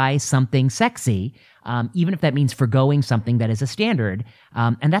try something sexy, even if that means forgoing something that is a standard.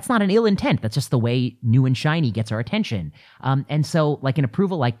 And that's not an ill intent. That's just the way new and shiny gets our attention. And so an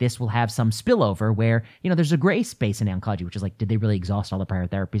approval like this will have some spillover where, there's a gray space in oncology, which is did they really exhaust all the prior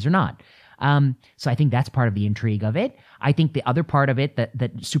therapies or not? So I think that's part of the intrigue of it. I think the other part of it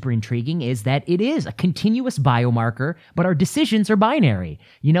that's super intriguing is that it is a continuous biomarker, but our decisions are binary.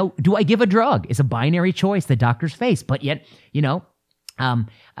 Do I give a drug? It's a binary choice that doctors face, but yet, this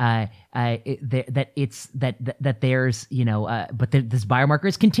biomarker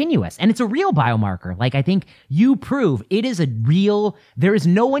is continuous, and it's a real biomarker. I think you prove it is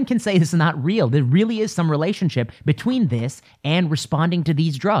no one can say this is not real. There really is some relationship between this and responding to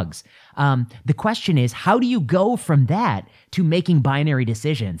these drugs. The question is, how do you go from that to making binary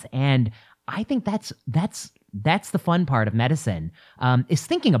decisions? And I think that's the fun part of medicine, is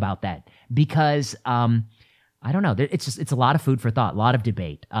thinking about that, because, I don't know. It's a lot of food for thought, a lot of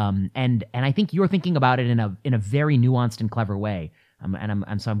debate, and I think you're thinking about it in a very nuanced and clever way.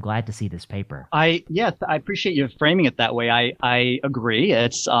 So I'm glad to see this paper. I appreciate you framing it that way. I agree.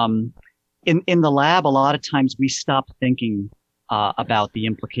 It's in the lab, a lot of times we stop thinking about the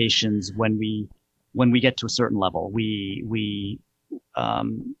implications when we get to a certain level. We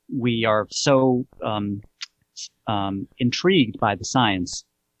are so intrigued by the science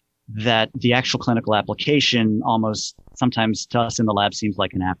that the actual clinical application almost sometimes to us in the lab seems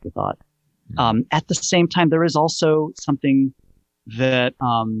like an afterthought. At the same time, there is also something that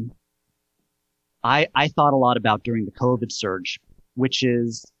I thought a lot about during the COVID surge, which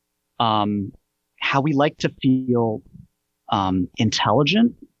is how we like to feel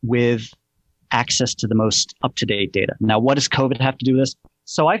intelligent with access to the most up-to-date data. Now, what does COVID have to do with this?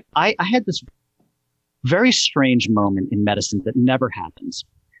 So I had this very strange moment in medicine that never happens.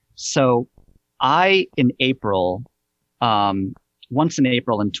 So in April, once in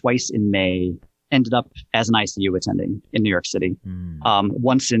April and twice in May, ended up as an ICU attending in New York City.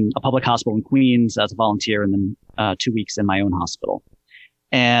 Once in a public hospital in Queens as a volunteer, and then 2 weeks in my own hospital.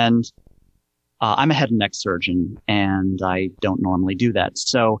 And I'm a head and neck surgeon, and I don't normally do that.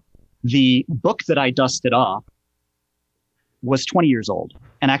 So the book that I dusted off was 20 years old.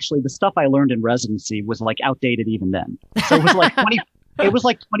 And actually the stuff I learned in residency was like outdated even then. So it was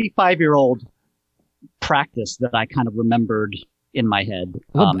like 25-year-old practice that I kind of remembered in my head.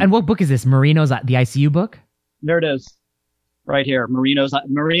 And what book is this? Marino's the ICU book? There it is. Right here. Marino's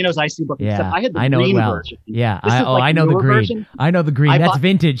ICU book. Yeah, Except I had the I know green it well. version. Yeah. I know the green. Version. I know the green. That's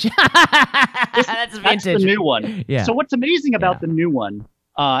vintage. That's vintage. That's the new one. Yeah. So what's amazing about the new one,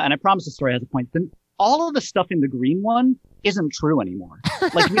 and I promise the story has a point, all of the stuff in the green one isn't true anymore.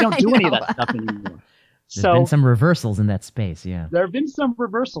 Like we don't do any of that stuff anymore. There's been some reversals in that space, yeah. There have been some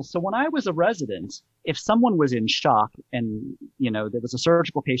reversals. So when I was a resident, if someone was in shock and, there was a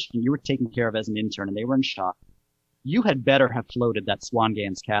surgical patient you were taking care of as an intern and they were in shock, you had better have floated that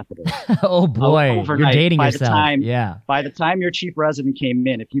Swan-Ganz catheter. Oh boy, overnight. You're dating by yourself. By the time your chief resident came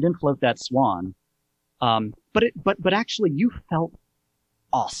in, if you didn't float that Swan, but actually you felt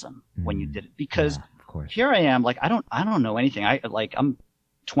awesome when you did it, because of course. Here I am, like I don't know anything. I'm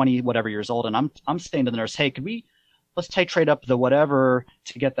 20 whatever years old, and I'm saying to the nurse, hey, let's titrate up the whatever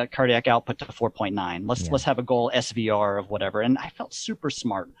to get that cardiac output to 4.9. Let's have a goal SVR of whatever. And I felt super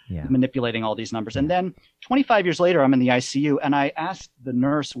smart manipulating all these numbers. And then 25 years later, I'm in the ICU, and I asked the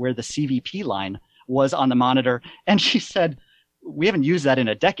nurse where the CVP line was on the monitor, and she said, we haven't used that in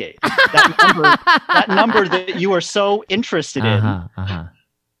a decade. That number that you are so interested in.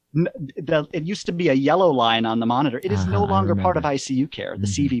 It used to be a yellow line on the monitor. It is no longer part of ICU care, the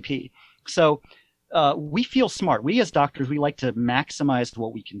CVP. So we feel smart. We as doctors, we like to maximize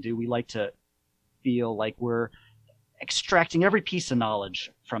what we can do. We like to feel like we're extracting every piece of knowledge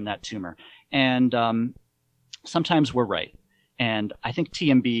from that tumor. And sometimes we're right. And I think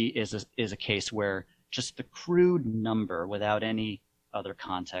TMB is a case where just the crude number without any other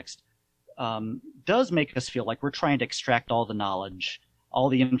context does make us feel like we're trying to extract all the knowledge, all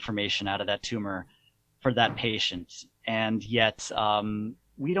the information out of that tumor for that patient. And yet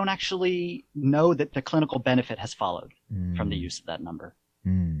we don't actually know that the clinical benefit has followed from the use of that number.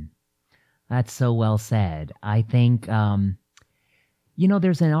 That's so well said. I think,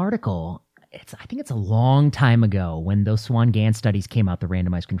 there's an article, I think it's a long time ago when those Swan-Ganz studies came out, the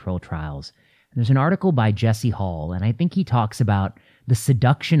randomized control trials. And there's an article by Jesse Hall, and I think he talks about the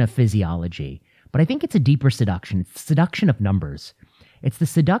seduction of physiology. But I think it's a deeper seduction. It's the seduction of numbers. It's the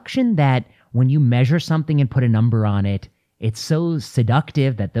seduction that when you measure something and put a number on it, it's so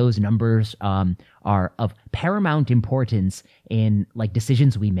seductive that those numbers are of paramount importance in like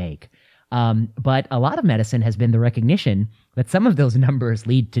decisions we make. But a lot of medicine has been the recognition that some of those numbers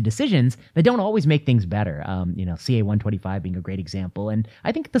lead to decisions that don't always make things better. CA-125 being a great example. And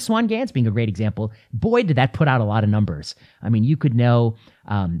I think the Swan-Ganz being a great example. Boy, did that put out a lot of numbers. I mean, you could know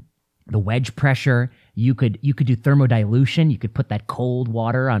the wedge pressure. You could do thermodilution. You could put that cold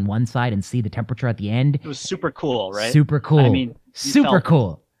water on one side and see the temperature at the end. It was super cool, right? Super cool. I mean, super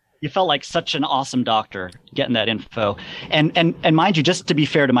cool. You felt like such an awesome doctor getting that info. And mind you, just to be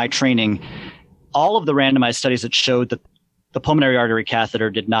fair to my training, all of the randomized studies that showed that the pulmonary artery catheter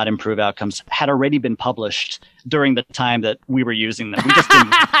did not improve outcomes had already been published during the time that we were using them. We just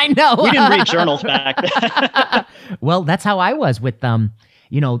didn't, I know. We didn't read journals back then. Well, that's how I was with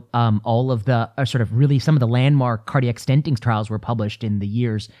all of the sort of really some of the landmark cardiac stenting trials were published in the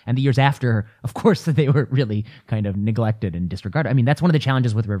years after, of course, they were really kind of neglected and disregarded. I mean, that's one of the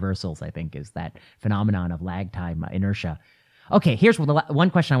challenges with reversals, I think, is that phenomenon of lag time inertia. Okay, here's one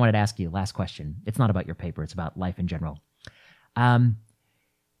question I wanted to ask you. Last question. It's not about your paper. It's about life in general.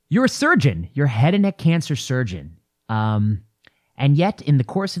 You're a surgeon. You're a head and neck cancer surgeon. And yet, in the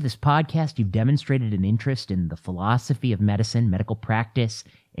course of this podcast, you've demonstrated an interest in the philosophy of medicine, medical practice,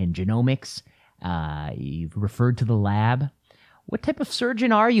 and genomics. You've referred to the lab. What type of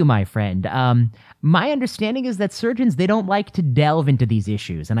surgeon are you, my friend? My understanding is that surgeons, they don't like to delve into these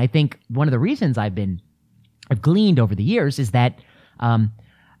issues. And I think one of the reasons I've gleaned over the years is that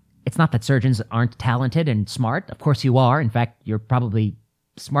it's not that surgeons aren't talented and smart. Of course you are. In fact, you're probably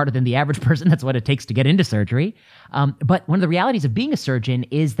smarter than the average person. That's what it takes to get into surgery. But one of the realities of being a surgeon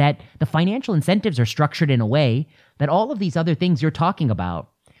is that the financial incentives are structured in a way that all of these other things you're talking about,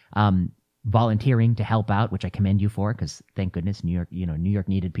 volunteering to help out, which I commend you for, because thank goodness New York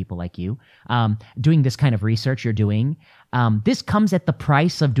needed people like you. Doing this kind of research you're doing, this comes at the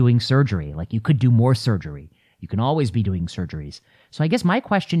price of doing surgery. Like, you could do more surgery. You can always be doing surgeries. So I guess my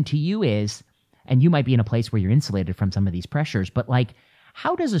question to you is, and you might be in a place where you're insulated from some of these pressures, but like,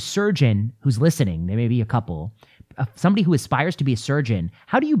 how does a surgeon who's listening, there may be a couple, somebody who aspires to be a surgeon,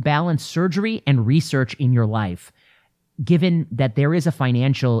 how do you balance surgery and research in your life, given that there is a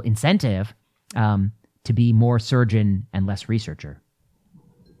financial incentive to be more surgeon and less researcher?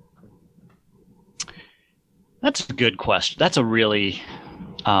 That's a good question. That's a really,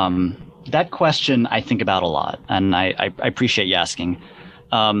 that question I think about a lot, and I appreciate you asking.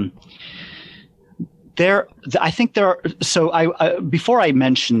 Before I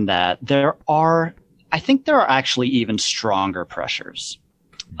mention that, I think there are actually even stronger pressures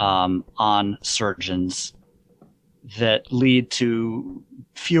on surgeons that lead to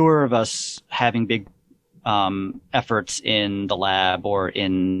fewer of us having big efforts in the lab or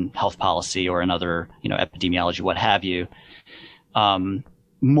in health policy or in other, epidemiology, what have you,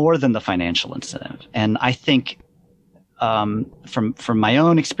 more than the financial incentive. And I think from my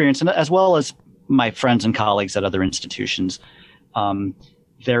own experience, and as well as my friends and colleagues at other institutions,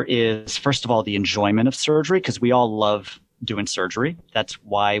 there is, first of all, the enjoyment of surgery, because we all love doing surgery. That's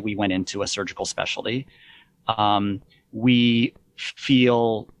why we went into a surgical specialty. We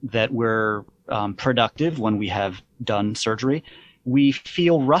feel that we're productive when we have done surgery. We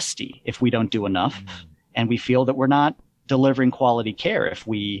feel rusty if we don't do enough, and we feel that we're not delivering quality care if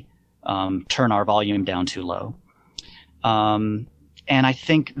we turn our volume down too low. And I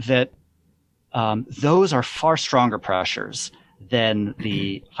think that those are far stronger pressures than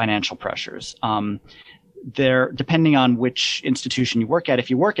the financial pressures. They're depending on which institution you work at.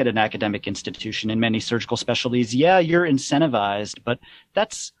 If you work at an academic institution in many surgical specialties, yeah, you're incentivized, but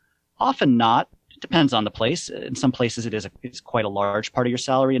that's often not. It depends on the place. In some places, it's quite a large part of your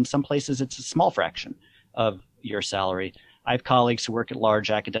salary. In some places, it's a small fraction of your salary. I have colleagues who work at large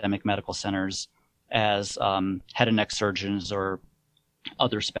academic medical centers as head and neck surgeons or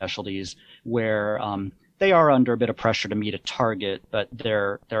other specialties where they are under a bit of pressure to meet a target, but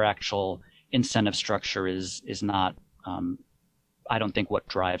their actual incentive structure is not, I don't think, what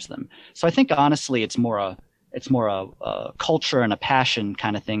drives them. So I think honestly, it's more a culture and a passion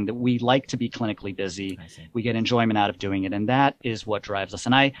kind of thing, that we like to be clinically busy. We get enjoyment out of doing it, and that is what drives us.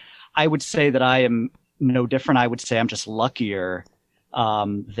 And I would say that I am no different. I would say I'm just luckier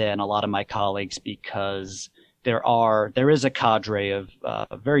than a lot of my colleagues, because there is a cadre of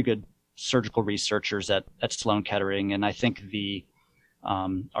very good surgical researchers at Sloan Kettering, and I think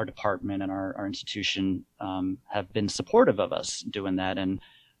our department and our institution have been supportive of us doing that, and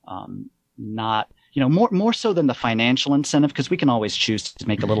not, more so than the financial incentive, because we can always choose to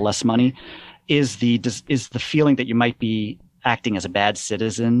make a little less money, is the feeling that you might be acting as a bad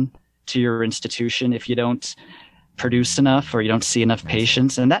citizen to your institution if you don't produce enough or you don't see enough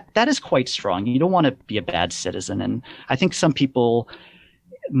patients, and that is quite strong. You don't want to be a bad citizen, and I think some people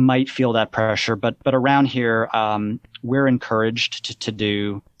might feel that pressure, but around here, we're encouraged to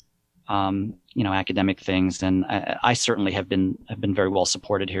do, academic things, and I certainly have been very well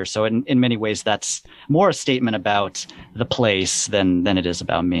supported here. So in many ways, that's more a statement about the place than it is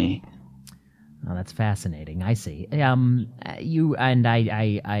about me. Oh, that's fascinating. I see. You and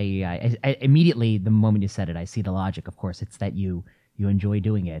I immediately, the moment you said it, I see the logic. Of course, it's that you enjoy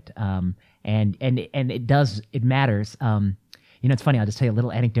doing it, and it matters. It's funny. I'll just tell you a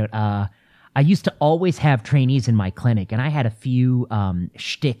little anecdote. I used to always have trainees in my clinic, and I had a few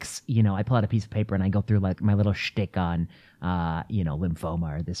shticks. I pull out a piece of paper and I go through like my little shtick on,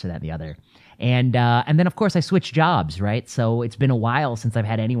 lymphoma or this or that and the other. And then of course I switched jobs, right? So it's been a while since I've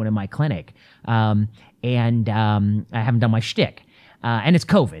had anyone in my clinic, and I haven't done my shtick. And it's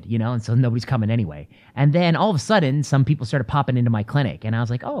COVID, and so nobody's coming anyway. And then all of a sudden, some people started popping into my clinic, and I was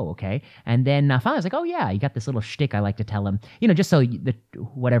like, oh, okay. And then finally I was like, oh yeah, you got this little shtick I like to tell them, just so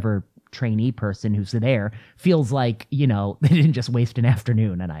whatever trainee person who's there feels like, they didn't just waste an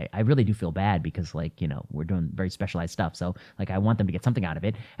afternoon. And I really do feel bad because we're doing very specialized stuff. So I want them to get something out of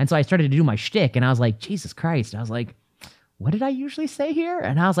it. And so I started to do my shtick, and I was like, Jesus Christ. I was like, what did I usually say here?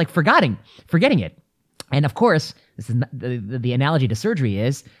 And I was like, forgetting it. And of course, this is the analogy to surgery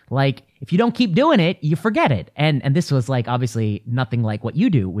is like, if you don't keep doing it, you forget it. And this was like, obviously nothing like what you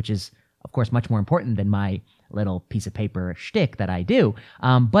do, which is of course much more important than my little piece of paper shtick that I do.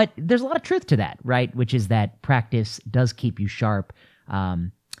 But there's a lot of truth to that, right? Which is that practice does keep you sharp. I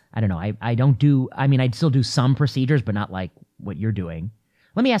don't know. I'd still do some procedures, but not like what you're doing.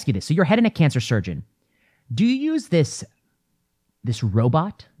 Let me ask you this. So you're head and neck cancer surgeon. Do you use this this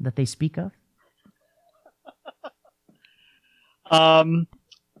robot that they speak of?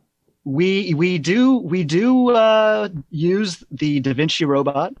 We do use the Da Vinci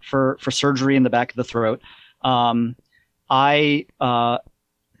robot for surgery in the back of the throat. I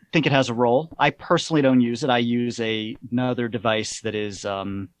think it has a role. I personally don't use it. I use another device that is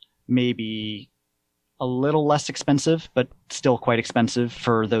maybe a little less expensive, but still quite expensive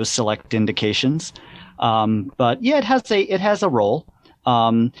for those select indications. But yeah, it has a role.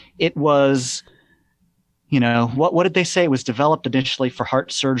 It was, what did they say? It was developed initially for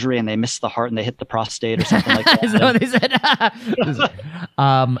heart surgery, and they missed the heart and they hit the prostate or something like that. Is that what they said?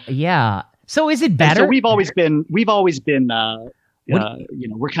 Yeah. So is it better? So we've always been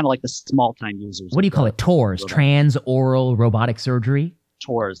we're kind of like the small time users. What do you call it? TORS, trans-oral robotic surgery.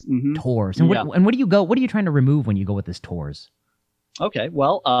 TORS. Mm-hmm. TORS. And what are you trying to remove when you go with this TORS? Okay.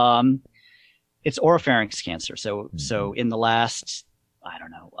 Well, it's oropharynx cancer. So in the last, I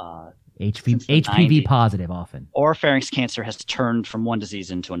don't know, HPV 90s, positive often. Oropharynx cancer has turned from one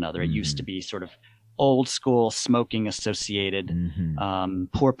disease into another. It used to be sort of old school smoking associated,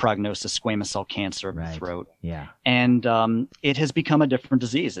 poor prognosis squamous cell cancer of the throat. Yeah. And it has become a different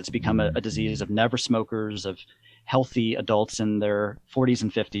disease. It's become a disease of never smokers, of healthy adults in their 40s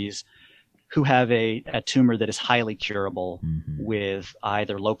and 50s who have a tumor that is highly curable with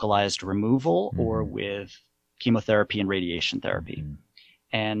either localized removal or with chemotherapy and radiation therapy.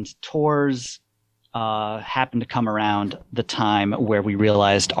 And TORS happened to come around the time where we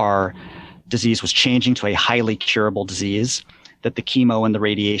realized our disease was changing to a highly curable disease, that the chemo and the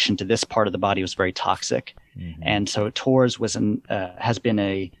radiation to this part of the body was very toxic. And so TORS has been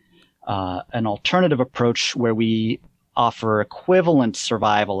an alternative approach where we offer equivalent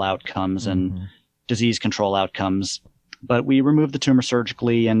survival outcomes and disease control outcomes, but we remove the tumor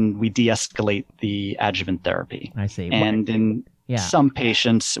surgically and we de-escalate the adjuvant therapy. I see. And in some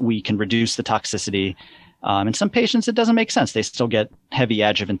patients, we can reduce the toxicity. In some patients, it doesn't make sense. They still get heavy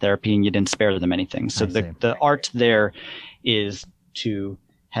adjuvant therapy and you didn't spare them anything. So the art there is to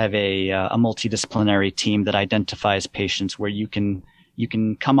have a multidisciplinary team that identifies patients where you can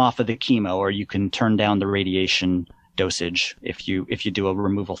come off of the chemo or you can turn down the radiation dosage if you do a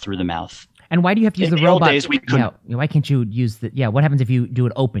removal through the mouth. And why do you have to use the robot? Days we could, why can't you use the? Yeah, what happens if you do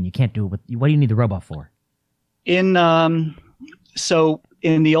it open? You can't do it with. What do you need the robot for? So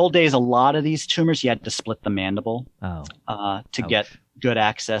in the old days, a lot of these tumors you had to split the mandible to get good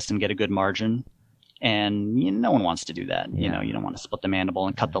access and get a good margin. And no one wants to do that. Yeah. You don't want to split the mandible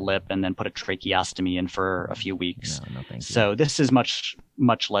and cut the lip and then put a tracheostomy in for a few weeks. No, thank you. So this is much,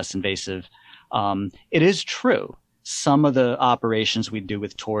 much less invasive. It is true. Some of the operations we do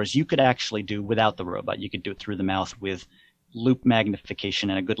with TORS, you could actually do without the robot. You could do it through the mouth with loop magnification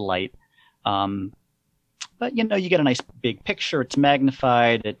and a good light. But you get a nice big picture. It's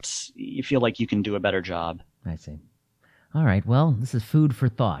magnified. You feel like you can do a better job. I see. All right. Well, this is food for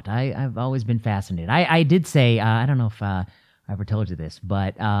thought. I've always been fascinated. I did say, I don't know if I ever told you this,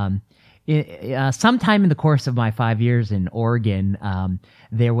 but sometime in the course of my 5 years in Oregon,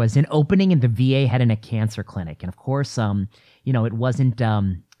 there was an opening in the VA head and neck cancer clinic. And of course, it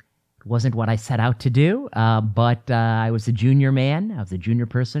wasn't what I set out to do, but I was a junior man. I was a junior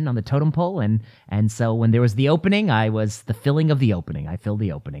person on the totem pole, and so when there was the opening, I was the filling of the opening. I filled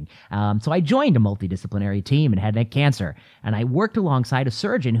the opening. So I joined a multidisciplinary team in head and neck cancer, and I worked alongside a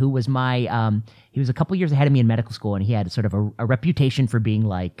surgeon who was he was a couple years ahead of me in medical school, and he had sort of a reputation for being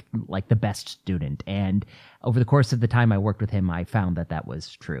like the best student. And over the course of the time I worked with him, I found that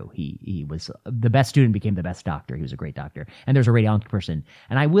was true. He was the best student, became the best doctor. He was a great doctor. And there's a radiology person.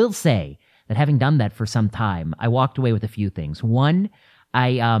 And I will say that having done that for some time, I walked away with a few things. One,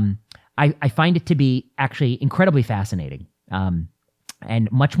 I find it to be actually incredibly fascinating. And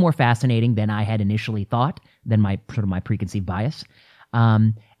much more fascinating than I had initially thought, than my preconceived bias.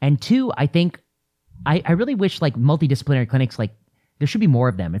 And two, I think I really wish multidisciplinary clinics, there should be more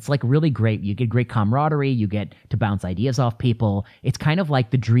of them. It's really great. You get great camaraderie. You get to bounce ideas off people. It's kind of like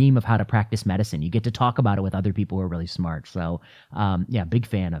the dream of how to practice medicine. You get to talk about it with other people who are really smart. So, big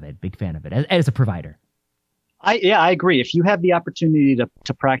fan of it. Big fan of it as a provider. I agree. If you have the opportunity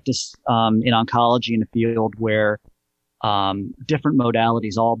to practice in oncology in a field where different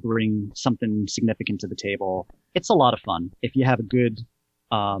modalities all bring something significant to the table, it's a lot of fun. If you have a good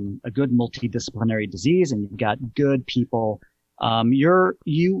multidisciplinary disease and you've got good people,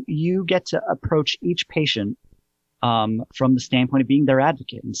 you get to approach each patient from the standpoint of being their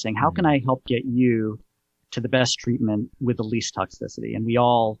advocate and saying, how can I help get you to the best treatment with the least toxicity? And we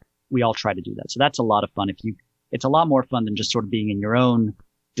all try to do that. So that's a lot of fun. It's a lot more fun than just sort of being in your own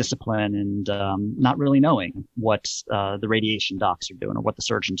discipline and not really knowing what the radiation docs are doing or what the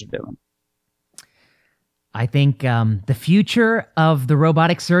surgeons are doing. I think the future of the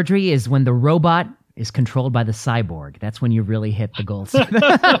robotic surgery is when the robot is controlled by the cyborg. That's when you really hit the gold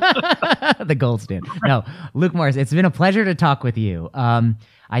the gold standard. No, Luke Morris, it's been a pleasure to talk with you.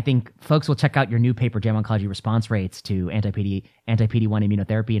 I think folks will check out your new paper, JAMA Oncology Response Rates to anti-PD1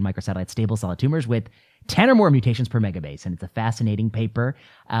 immunotherapy in microsatellite stable solid tumors with 10 or more mutations per megabase. And it's a fascinating paper.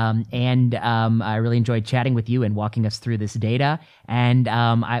 I really enjoyed chatting with you and walking us through this data. And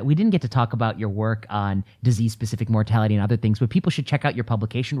we didn't get to talk about your work on disease-specific mortality and other things, but people should check out your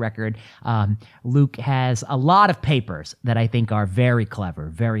publication record. Luke has a lot of papers that I think are very clever,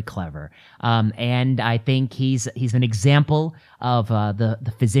 very clever. And I think he's an example of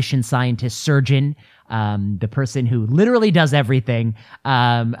the physician, scientist, surgeon, the person who literally does everything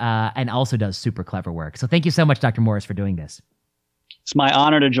and also does super clever work. So thank you so much, Dr. Morris, for doing this. It's my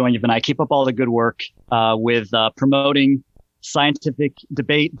honor to join you, Vinay. Keep up all the good work with promoting scientific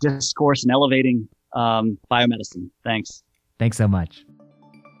debate, discourse, and elevating biomedicine. Thanks. Thanks so much.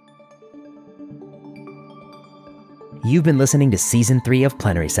 You've been listening to Season 3 of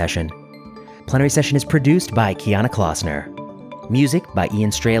Plenary Session. Plenary Session is produced by Kiana Klossner. Music by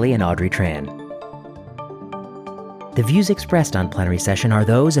Ian Straley and Audrey Tran. The views expressed on Plenary Session are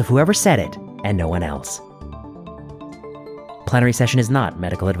those of whoever said it and no one else. Plenary Session is not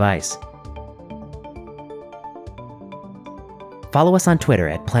medical advice. Follow us on Twitter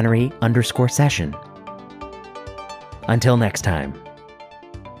at plenary_session. Until next time.